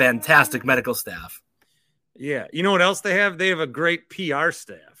 that is a fantastic medical staff. Yeah. You know what else they have? They have a great PR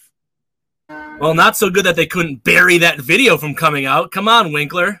staff. Well, not so good that they couldn't bury that video from coming out. Come on,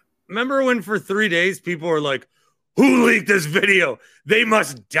 Winkler. Remember when for 3 days people were like, who leaked this video? They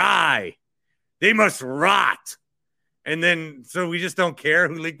must die. They must rot. And then, so we just don't care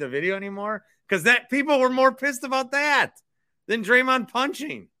who leaked the video anymore? Because that people were more pissed about that than Draymond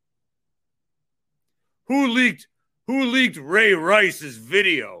punching. Who leaked Ray Rice's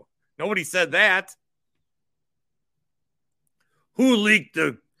video? Nobody said that. Who leaked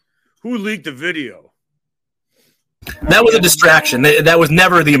the video? That was a distraction. That was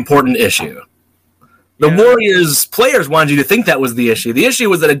never the important issue. The Warriors players wanted you to think that was the issue. The issue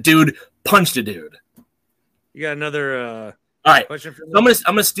was that a dude punched a dude. You got another all right. question for me?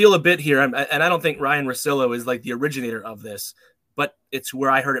 I'm gonna steal a bit here, and I don't think Ryan Russillo is like the originator of this, but it's where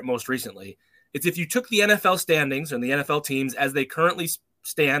I heard it most recently. It's if you took the NFL standings and the NFL teams as they currently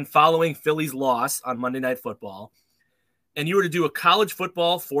stand following Philly's loss on Monday Night Football, and you were to do a college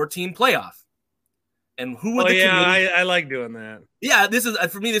football 4-team playoff. And who would I like doing that. Yeah, this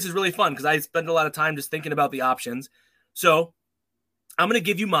is really fun because I spend a lot of time just thinking about the options. So I'm going to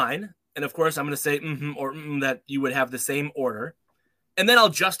give you mine. And of course, I'm going to say or that you would have the same order. And then I'll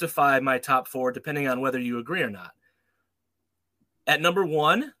justify my top four depending on whether you agree or not. At number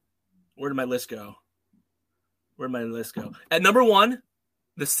one, where did my list go? At number one,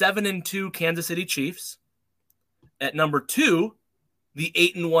 the 7-2 Kansas City Chiefs. At number two, the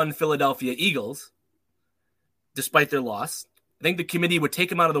 8-1 Philadelphia Eagles. Despite their loss, I think the committee would take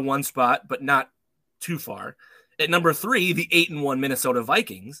them out of the one spot, but not too far. At number three, the 8-1 Minnesota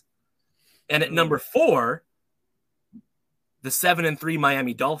Vikings. And at number four, the 7-3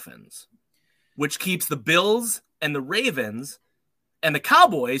 Miami Dolphins, which keeps the Bills and the Ravens And the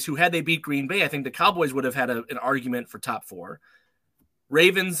Cowboys, who had they beat Green Bay, I think the Cowboys would have had an argument for top 4.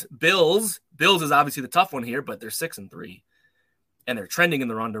 Ravens, Bills. Bills is obviously the tough one here, but they're 6-3, and they're trending in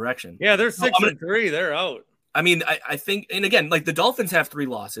the wrong direction. Yeah, they're 6-3. They're out. I mean, I think, and again, like the Dolphins have 3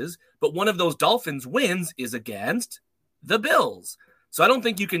 losses, but one of those Dolphins wins is against the Bills. So I don't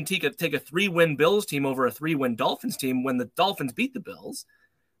think you can take a 3-win Bills team over a 3-win Dolphins team when the Dolphins beat the Bills.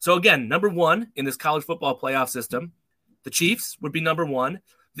 So again, number 1 in this college football playoff system, the Chiefs would be number 1.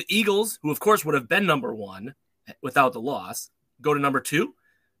 The Eagles, who of course would have been number 1 without the loss, go to number 2.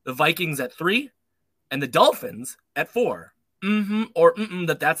 The Vikings at 3, and the Dolphins at 4.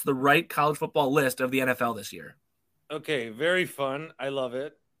 That's the right college football list of the NFL this year. Okay, very fun. I love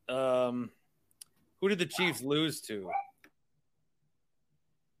it. Who did the Chiefs lose to?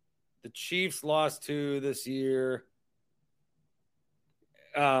 The Chiefs lost to this year.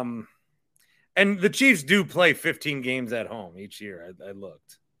 And the Chiefs do play 15 games at home each year. I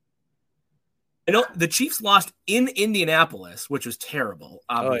looked. I know the Chiefs lost in Indianapolis, which was terrible.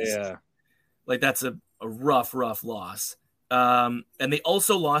 Obviously. Oh, yeah. Like that's a rough loss. And they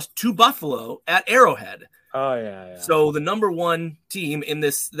also lost to Buffalo at Arrowhead. Oh, yeah. So the number 1 team in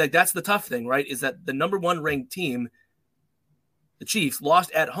this, like that's the tough thing, right? Is that the number 1 ranked team, the Chiefs,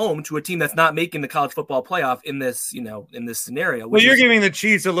 lost at home to a team that's not making the college football playoff in this, in this scenario. Well, you're giving the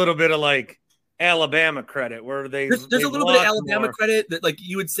Chiefs a little bit of like Alabama credit, where there's a little bit of Alabama credit that, like,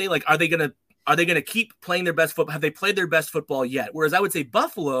 you would say, like, are they gonna keep playing their best football? Have they played their best football yet? Whereas I would say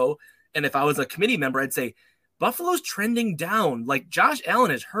Buffalo, and if I was a committee member, I'd say Buffalo's trending down. Like Josh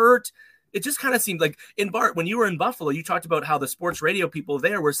Allen is hurt. It just kind of seemed like Bart, when you were in Buffalo, you talked about how the sports radio people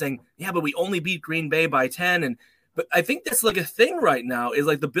there were saying, yeah, but we only beat Green Bay by 10. But I think that's like a thing right now is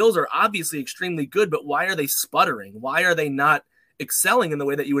like the Bills are obviously extremely good, but why are they sputtering? Why are they not excelling in the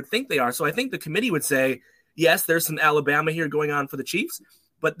way that you would think they are? So I think the committee would say, yes, there's some Alabama here going on for the Chiefs,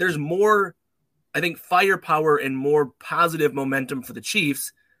 but there's more, I think, firepower and more positive momentum for the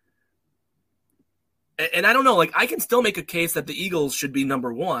Chiefs. And I don't know, like I can still make a case that the Eagles should be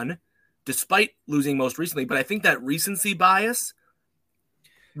number 1 despite losing most recently, but I think that recency bias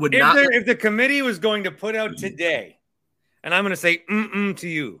would not. If the committee was going to put out today, and I'm going to say to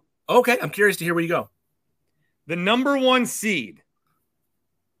you. Okay, I'm curious to hear where you go. The number 1 seed.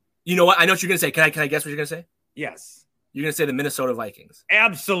 You know what? I know what you're going to say. Can I guess what you're going to say? Yes. You're going to say the Minnesota Vikings.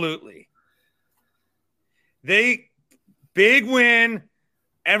 Absolutely. Big win.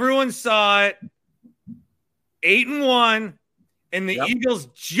 Everyone saw it. 8-1, and the Eagles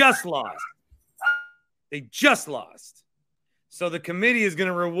just lost. They just lost. So the committee is going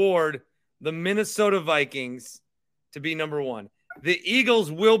to reward the Minnesota Vikings to be number 1. The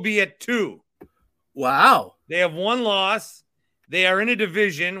Eagles will be at 2. Wow. They have 1 loss. They are in a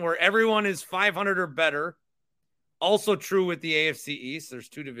division where everyone is 500 or better. Also true with the AFC East. There's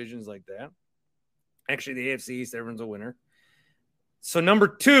 2 divisions like that. Actually, the AFC East, everyone's a winner. So number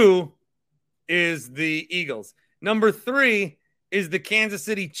 2 is the Eagles. Number 3 is the Kansas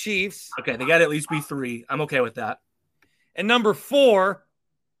City Chiefs. Okay, they got to at least be 3. I'm okay with that. And number 4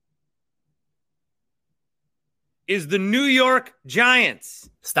 is the New York Giants.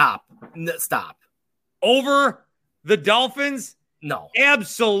 Stop. Over the Dolphins? No.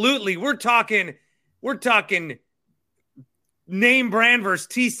 Absolutely. We're talking name brand versus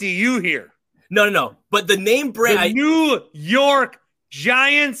TCU here. No. But the name brand. The New York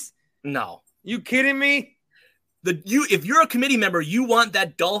Giants? No. You kidding me? If you're a committee member, you want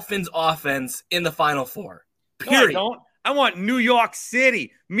that Dolphins offense in the Final Four. Period. No, I don't. I want New York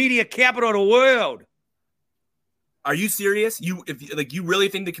City, media capital of the world. Are you serious? You really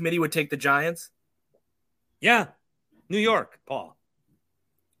think the committee would take the Giants? Yeah. New York, Paul.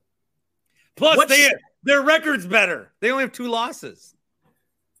 Plus, their record's better. They only have 2 losses.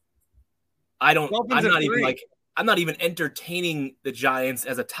 I'm not even entertaining the Giants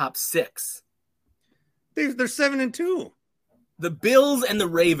as a top 6. They're 7-2. The Bills and the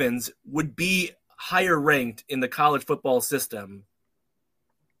Ravens would be higher ranked in the college football system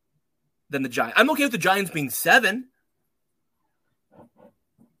than the Giants. I'm okay with the Giants being 7.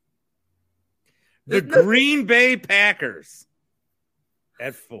 The Green Bay Packers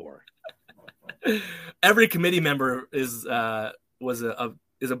at 4. Every committee member is a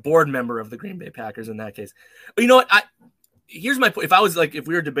board member of the Green Bay Packers in that case. But you know what? Here's my point. If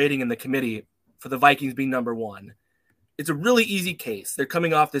we were debating in the committee for the Vikings being number 1, it's a really easy case. They're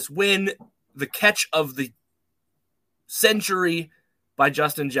coming off this win, the catch of the century by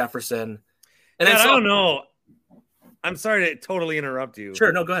Justin Jefferson. And I don't know. I'm sorry to totally interrupt you.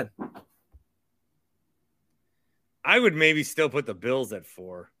 Sure, no, go ahead. I would maybe still put the Bills at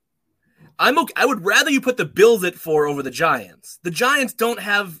 4. I'm okay. I would rather you put the Bills at 4 over the Giants. The Giants don't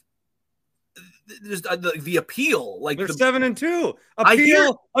have the appeal. Like they're 7-2.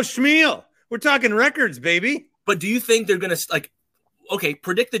 Appeal a schmeal. We're talking records, baby. But do you think they're going to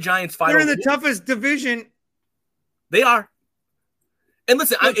predict the Giants' final? They're in the toughest division. They are. And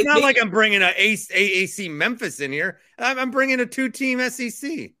listen, it's not like I'm bringing a AAC Memphis in here. I'm bringing a 2-team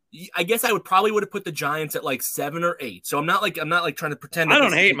SEC. I guess I would have put the Giants at like 7 or 8. So I'm not trying to pretend. I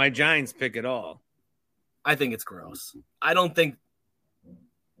don't hate my Giants pick at all. I think it's gross. I don't think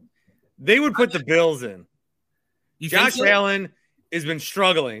they would put the Bills in. Josh Allen has been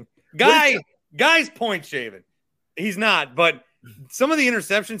struggling. Guy's point shaving. He's not, but some of the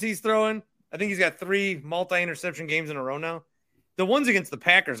interceptions he's throwing, I think he's got 3 multi-interception games in a row now. The ones against the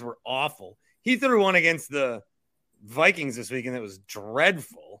Packers were awful. He threw one against the Vikings this weekend that was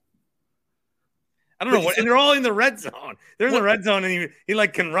dreadful. I don't know what, and they're all in the red zone. They're in the red zone, and he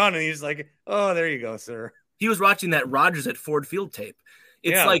like can run, and he's like, "Oh, there you go, sir." He was watching that Rodgers at Ford Field tape.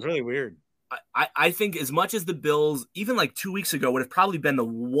 It's really weird. I think as much as the Bills, even like 2 weeks ago, would have probably been the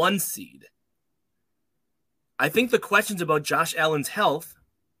 1 seed. I think the questions about Josh Allen's health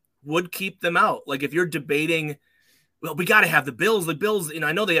would keep them out. Like if you're debating, well, we got to have the Bills. The Bills,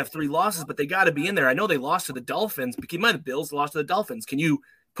 I know they have 3 losses, but they got to be in there. I know they lost to the Dolphins, but keep in mind the Bills lost to the Dolphins. Can you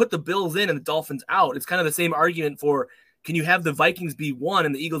put the Bills in and the Dolphins out? It's kind of the same argument for, can you have the Vikings be 1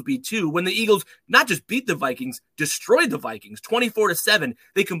 and the Eagles be 2 when the Eagles not just beat the Vikings, destroyed the Vikings 24-7.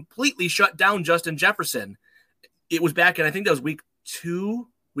 They completely shut down Justin Jefferson. It was back in, I think that was week 2,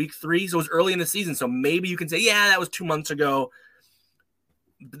 week 3. So it was early in the season. So maybe you can say, yeah, that was 2 months ago.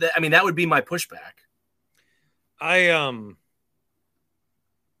 That would be my pushback. I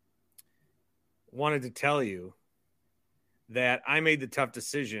wanted to tell you that I made the tough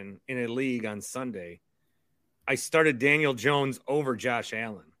decision in a league on Sunday. I started Daniel Jones over Josh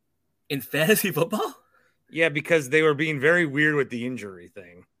Allen. In fantasy football? Yeah, because they were being very weird with the injury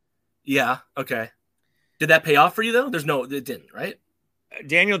thing. Yeah, okay. Did that pay off for you, though? It didn't, right?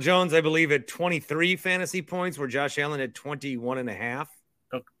 Daniel Jones, I believe, had 23 fantasy points, where Josh Allen had 21.5.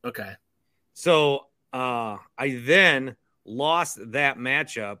 Okay. So I then lost that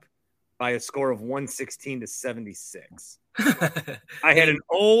matchup by a score of 116-76. I had an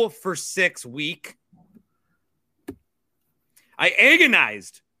 0-for-6 week. I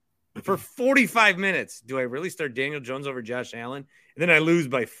agonized for 45 minutes. Do I really start Daniel Jones over Josh Allen? And then I lose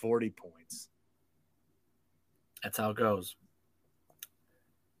by 40 points. That's how it goes.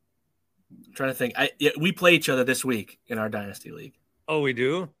 I'm trying to think. We play each other this week in our Dynasty League. Oh, we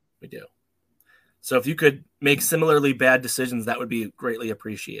do? We do. So if you could make similarly bad decisions, that would be greatly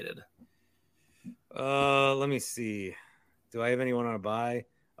appreciated. Let me see. Do I have anyone on a bye?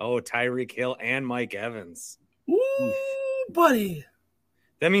 Oh, Tyreek Hill and Mike Evans. Ooh, buddy.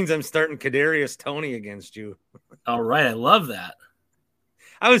 That means I'm starting Kadarius Toney against you. All right, I love that.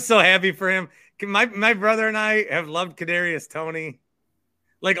 I was so happy for him. My brother and I have loved Kadarius Toney.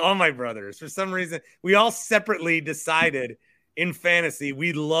 Like all my brothers. For some reason, we all separately decided in fantasy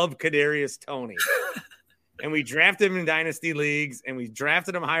we love Kadarius Toney. And we drafted him in dynasty leagues, and we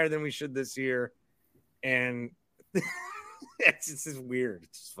drafted him higher than we should this year. And it's just weird.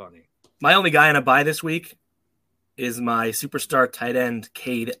 It's just funny. My only guy on a bye this week is my superstar tight end,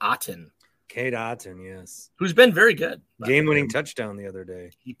 Cade Otton. Cade Otton, yes. Who's been very good. Game-winning touchdown the other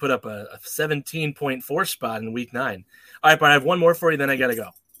day. He put up a 17.4 spot in week 9. All right, Brian, I have one more for you, then I got to go.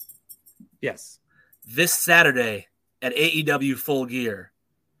 Yes. This Saturday at AEW Full Gear,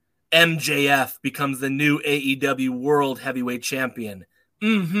 MJF becomes the new AEW World Heavyweight Champion.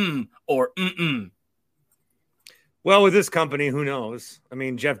 Or mm-mm. Well, with this company, who knows? I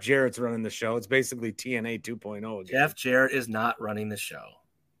mean, Jeff Jarrett's running the show. It's basically TNA 2.0 again. Jeff Jarrett is not running the show.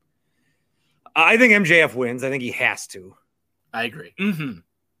 I think MJF wins. I think he has to. I agree.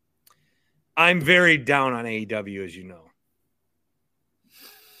 I'm very down on AEW, as you know.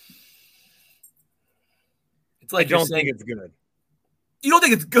 It's like I don't think it's good. You don't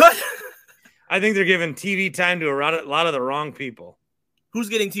think it's good? I think they're giving TV time to a lot of the wrong people. Who's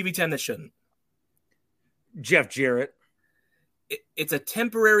getting TV time that shouldn't? Jeff Jarrett. It's a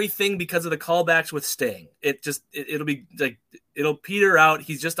temporary thing because of the callbacks with Sting. It'll be like it'll peter out.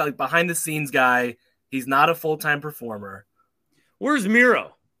 He's just a behind the scenes guy. He's not a full-time performer. Where's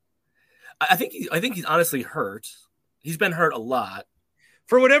Miro? I think he's honestly hurt. He's been hurt a lot.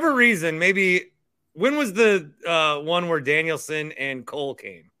 For whatever reason, maybe when was the one where Danielson and Cole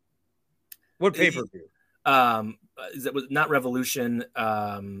came? What pay-per-view? It was not Revolution,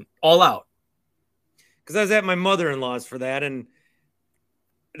 All Out. Because I was at my mother-in-law's for that, and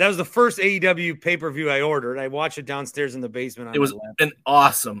that was the first AEW pay-per-view I ordered. I watched it downstairs in the basement. It was an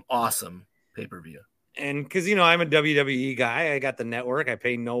awesome pay-per-view. And because, I'm a WWE guy, I got the network. I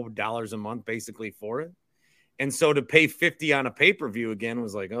pay no dollars a month basically for it. And so to pay $50 on a pay-per-view again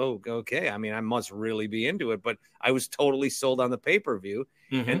was like, oh, okay. I mean, I must really be into it. But I was totally sold on the pay-per-view.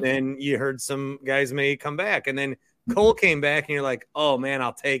 Mm-hmm. And then you heard some guys may come back. And then Cole came back and you're like, oh, man,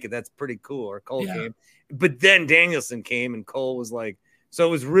 I'll take it. That's pretty cool. Or Cole came. But then Danielson came and Cole was like, so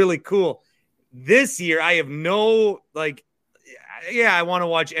it was really cool. This year, I have no, I want to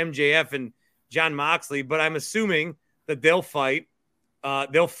watch MJF and Jon Moxley, but I'm assuming that they'll fight.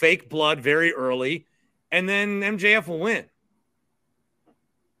 They'll fake blood very early, and then MJF will win.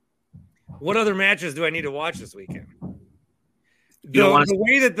 What other matches do I need to watch this weekend? The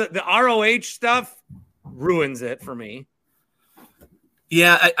way that the ROH stuff ruins it for me.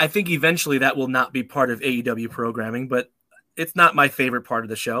 Yeah, I think eventually that will not be part of AEW programming, but it's not my favorite part of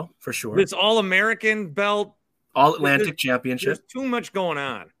the show, for sure. This All-American belt. All-Atlantic Championship. There's too much going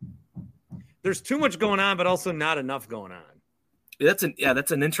on. There's too much going on, but also not enough going on. That's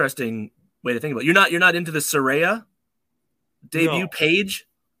an interesting way to think about it. You're not into the Saraya debut page?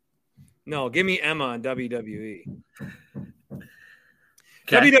 No, give me Emma on WWE. Okay.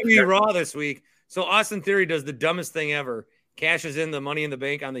 WWE Raw this week. So Austin Theory does the dumbest thing ever. Cashes in the Money in the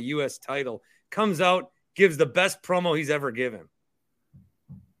Bank on the U.S. title. Comes out, gives the best promo he's ever given.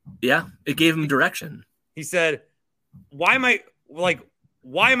 Yeah, it gave him direction. He said, why am I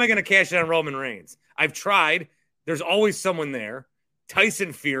going to cash it on Roman Reigns? I've tried. There's always someone there.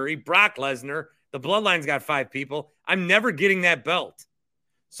 Tyson Fury, Brock Lesnar. The Bloodline's got 5 people. I'm never getting that belt.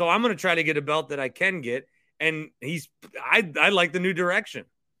 So I'm going to try to get a belt that I can get. And I like the new direction.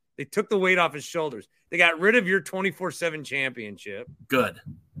 They took the weight off his shoulders. They got rid of your 24/7 championship. Good.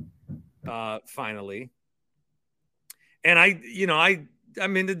 Finally. And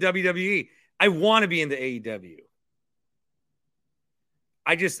I'm into WWE. I want to be into AEW.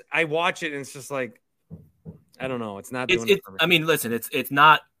 I watch it and it's just like, I don't know. It's not doing it for me. I mean, listen, it's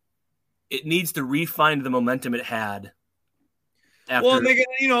not. It needs to refine the momentum it had. Well,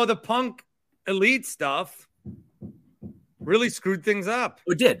 the Punk Elite stuff really screwed things up.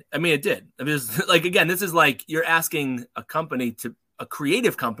 It did. I mean, it did. I mean, again, this is like you're asking a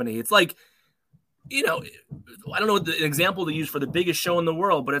creative company. It's like, I don't know an example to use for the biggest show in the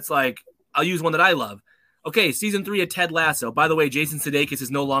world, but it's like, I'll use one that I love. Okay, season 3 of Ted Lasso. By the way, Jason Sudeikis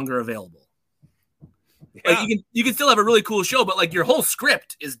is no longer available. Yeah. Like you can still have a really cool show, but like your whole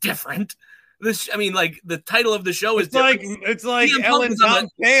script is different. The title of the show is different. It's like Ellen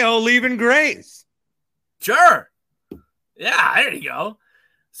Pompeo leaving Grace. Sure. Yeah, there you go.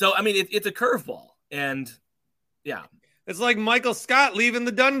 So, I mean, it's a curveball. And, yeah. It's like Michael Scott leaving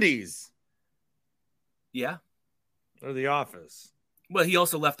the Dundies. Yeah. Or The Office. Well, he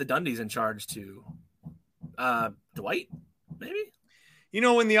also left the Dundies in charge to Dwight, maybe?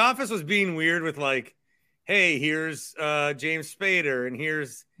 When The Office was being weird with like, hey, here's James Spader and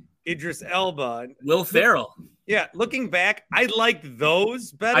here's Idris Elba. Will Ferrell. Yeah, looking back, I liked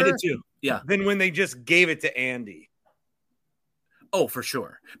those better. I did too, yeah. Than when they just gave it to Andy. Oh, for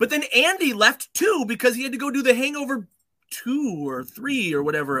sure. But then Andy left too because he had to go do The Hangover 2 or 3 or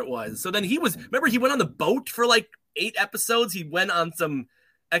whatever it was. So then he went on the boat for like 8 episodes. He went on some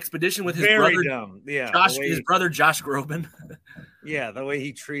expedition with his brother. Dumb. Yeah. His brother, Josh Groban. Yeah. The way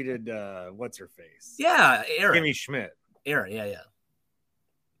he treated, what's her face? Yeah. Aaron. Kimmy Schmidt. Aaron. Yeah.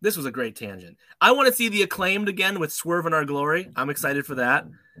 This was a great tangent. I want to see the Acclaimed again with Swerve in Our Glory. I'm excited for that.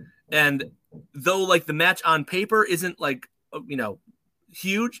 And though like the match on paper isn't like,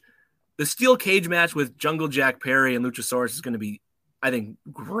 huge, the steel cage match with Jungle Jack Perry and Luchasaurus is going to be, I think,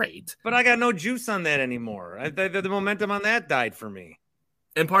 great. But I got no juice on that anymore. The momentum on that died for me.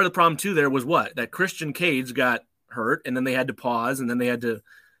 And part of the problem too there was that Christian Cage got hurt and then they had to pause and then they had to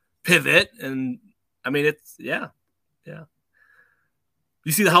pivot. And I mean, it's yeah.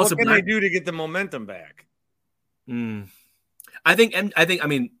 You see the House of Black. What can they do to get the momentum back? I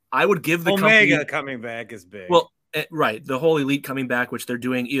would give the Omega coming back is big. Well, right. The whole Elite coming back, which they're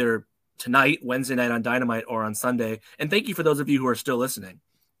doing either tonight, Wednesday night on Dynamite, or on Sunday. And thank you for those of you who are still listening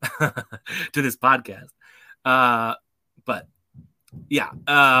to this podcast. But yeah.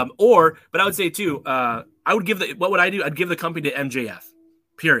 But I would say too, what would I do? I'd give the company to MJF,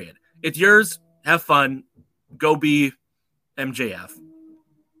 period. It's yours. Have fun. Go be MJF.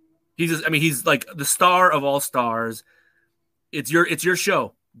 He's like the star of all stars. It's your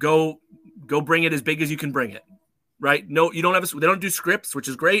show. Go bring it as big as you can bring it. Right? No, you don't have they don't do scripts, which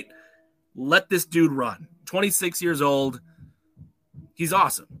is great. Let this dude run. 26 years old. He's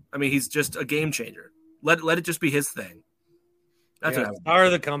awesome. I mean, he's just a game changer. Let it just be his thing. That's what Star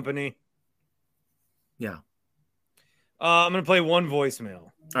of the company. Yeah. I'm gonna play one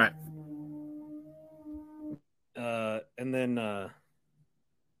voicemail. All right. And then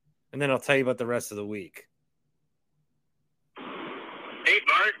I'll tell you about the rest of the week. Hey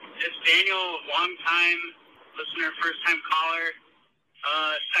Bart, it's Daniel, long-time listener, first-time caller,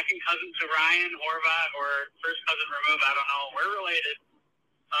 second cousin to Ryan Horvat, or first cousin removed. I don't know. We're related.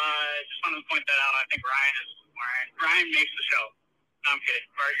 Just wanted to point that out. I think Ryan makes the show. No, I'm kidding.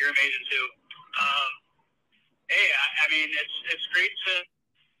 Bart, you're amazing too. Hey, I mean, it's great to.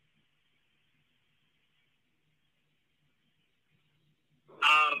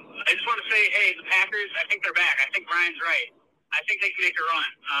 I just want to say, hey, the Packers, I think they're back. I think Ryan's right. I think they can make a run.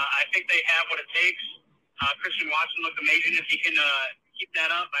 I think they have what it takes. Christian Watson looked amazing. If he can keep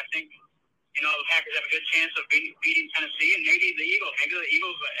that up, I think, the Packers have a good chance of beating Tennessee and maybe the Eagles. Maybe the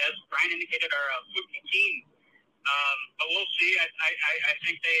Eagles, as Brian indicated, are a fluky team. But we'll see. I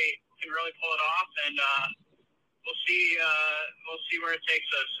think they can really pull it off, and we'll see. We'll see where it takes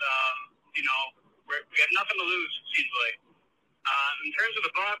us. We have nothing to lose, it seems like. In terms of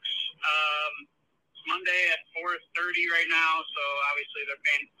the Bucks, it's Monday at 4:30 right now, so obviously they're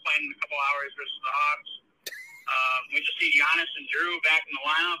playing in a couple hours versus the Hawks. We just see Giannis and Drew back in the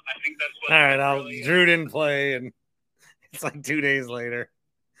lineup. I think that's what. All right, Drew didn't play, and it's like 2 days later.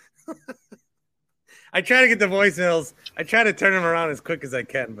 I try to get the voicemails. I try to turn them around as quick as I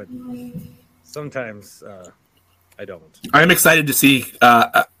can, but sometimes I don't. I'm excited to see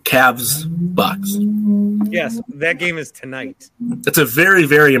Cavs Bucks. Yes, that game is tonight. It's a very,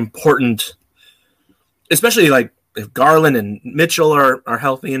 very important, especially like if Garland and Mitchell are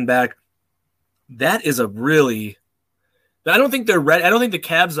healthy and back. That is a really. I don't think they're ready. I don't think the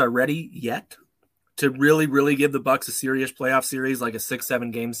Cavs are ready yet to really, really give the Bucks a serious playoff series, like a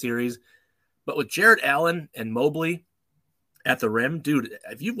 6-7 game series. But with Jarrett Allen and Mobley at the rim, dude,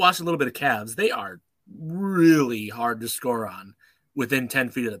 if you've watched a little bit of Cavs, they are really hard to score on within 10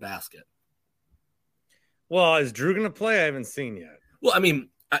 feet of the basket. Well, is Drew going to play? I haven't seen yet. Well, I mean,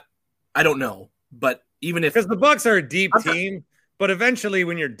 I don't know, but even if because the Bucks are a deep team, but eventually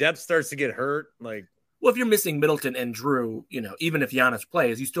when your depth starts to get hurt, like. Well, if you're missing Middleton and Drew, even if Giannis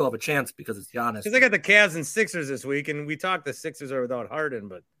plays, you still have a chance because it's Giannis. Because they got the Cavs and Sixers this week, and we talked the Sixers are without Harden,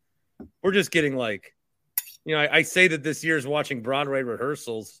 but we're just getting like, I say that this year's watching Broadway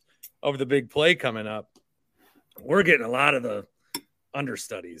rehearsals of the big play coming up. We're getting a lot of the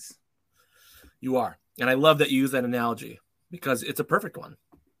understudies. You are. And I love that you use that analogy because it's a perfect one.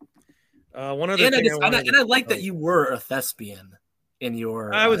 One other thing I like that you were a thespian in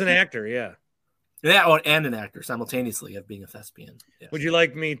your. I was an actor, yeah. Yeah, and an actor simultaneously of being a thespian. Yes. Would you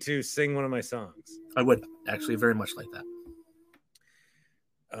like me to sing one of my songs? I would actually very much like that.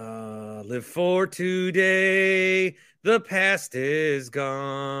 Live for today. The past is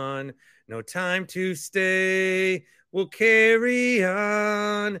gone. No time to stay. We'll carry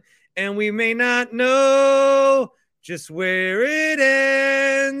on. And we may not know just where it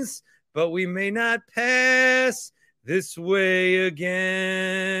ends, but we may not pass this way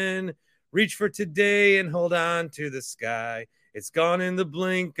again. Reach for today and hold on to the sky. It's gone in the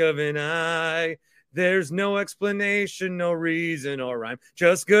blink of an eye. There's no explanation, no reason or rhyme.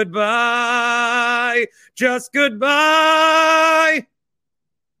 Just goodbye. Just goodbye.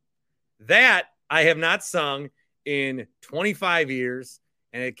 That I have not sung in 25 years,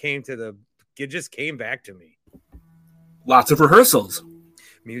 and it just came back to me. Lots of rehearsals.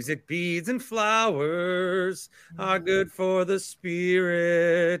 Music, beads, and flowers are good for the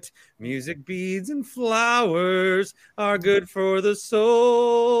spirit. Music, beads, and flowers are good for the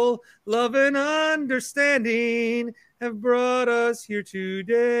soul. Love and understanding have brought us here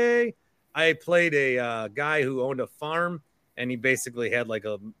today. I played a guy who owned a farm, and he basically had like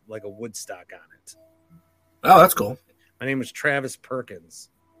a Woodstock on it. Oh, that's cool. My name was Travis Perkins.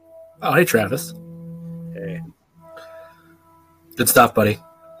 Oh, hey, Travis. Hey. Good stuff, buddy.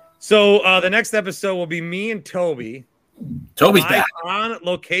 So the next episode will be me and Toby. Toby's back on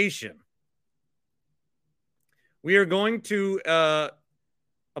location. We are going to a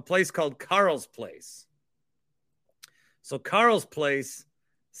place called Carl's Place. So Carl's Place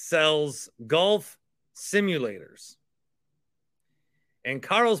sells golf simulators. And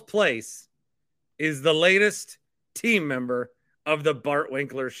Carl's Place is the latest team member of the Bart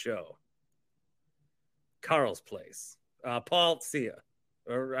Winkler Show. Carl's Place. Paul, see ya.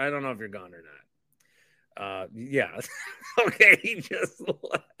 Or I don't know if you're gone or not. Yeah. Okay, he just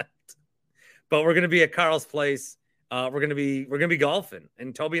left. But we're gonna be at Carl's Place. We're gonna be golfing,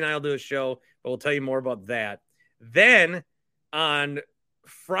 and Toby and I will do a show, but we'll tell you more about that. Then on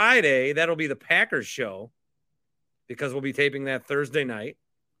Friday, that'll be the Packers show. because we'll be taping that Thursday night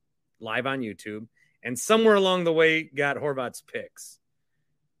live on YouTube. And somewhere along the way, got Horvat's picks.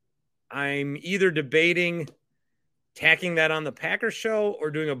 I'm either debating tacking that on the Packers show or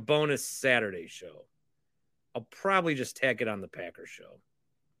doing a bonus Saturday show. I'll probably just tack it on the Packers show.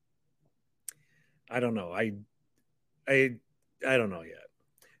 I don't know. I don't know yet.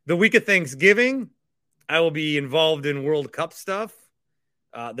 The week of Thanksgiving, I will be involved in World Cup stuff.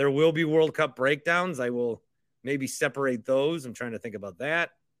 There will be World Cup breakdowns. I will maybe separate those. I'm trying to think about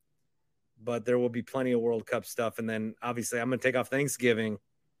that. But there will be plenty of World Cup stuff. And then, obviously, I'm going to take off Thanksgiving.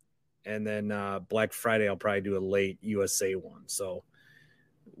 And then Black Friday, I'll probably do a late USA one. So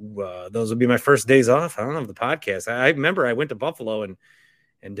those will be my first days off. I don't know, the podcast. I remember I went to Buffalo and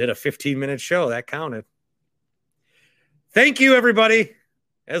did a 15-minute show. That counted. Thank you, everybody.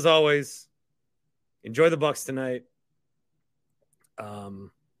 As always, enjoy the Bucks tonight.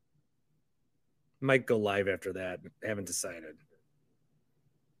 Might go live after that. Haven't decided.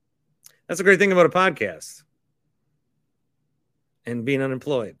 That's a great thing about a podcast and being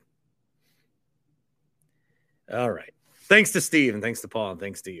unemployed. All right. Thanks to Steve, and thanks to Paul, and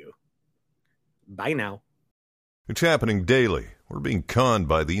thanks to you. Bye now. It's happening daily. We're being conned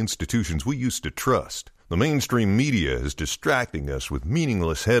by the institutions we used to trust. The mainstream media is distracting us with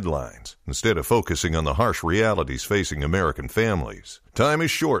meaningless headlines instead of focusing on the harsh realities facing American families. Time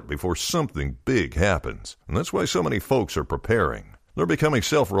is short before something big happens, and that's why so many folks are preparing. They're becoming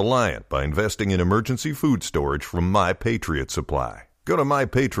self-reliant by investing in emergency food storage from My Patriot Supply. Go to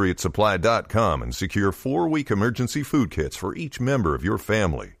MyPatriotSupply.com and secure 4-week emergency food kits for each member of your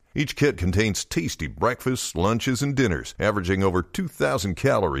family. Each kit contains tasty breakfasts, lunches, and dinners, averaging over 2,000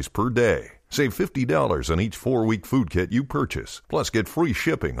 calories per day. Save $50 on each 4-week food kit you purchase. Plus, get free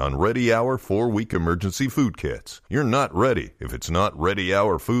shipping on Ready Hour 4-week emergency food kits. You're not ready if it's not Ready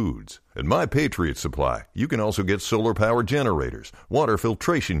Hour Foods. At My Patriot Supply, you can also get solar power generators, water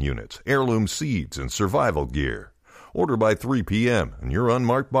filtration units, heirloom seeds, and survival gear. Order by 3 p.m. and your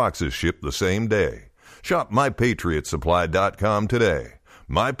unmarked boxes ship the same day. Shop MyPatriotSupply.com today.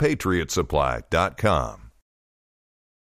 MyPatriotSupply.com.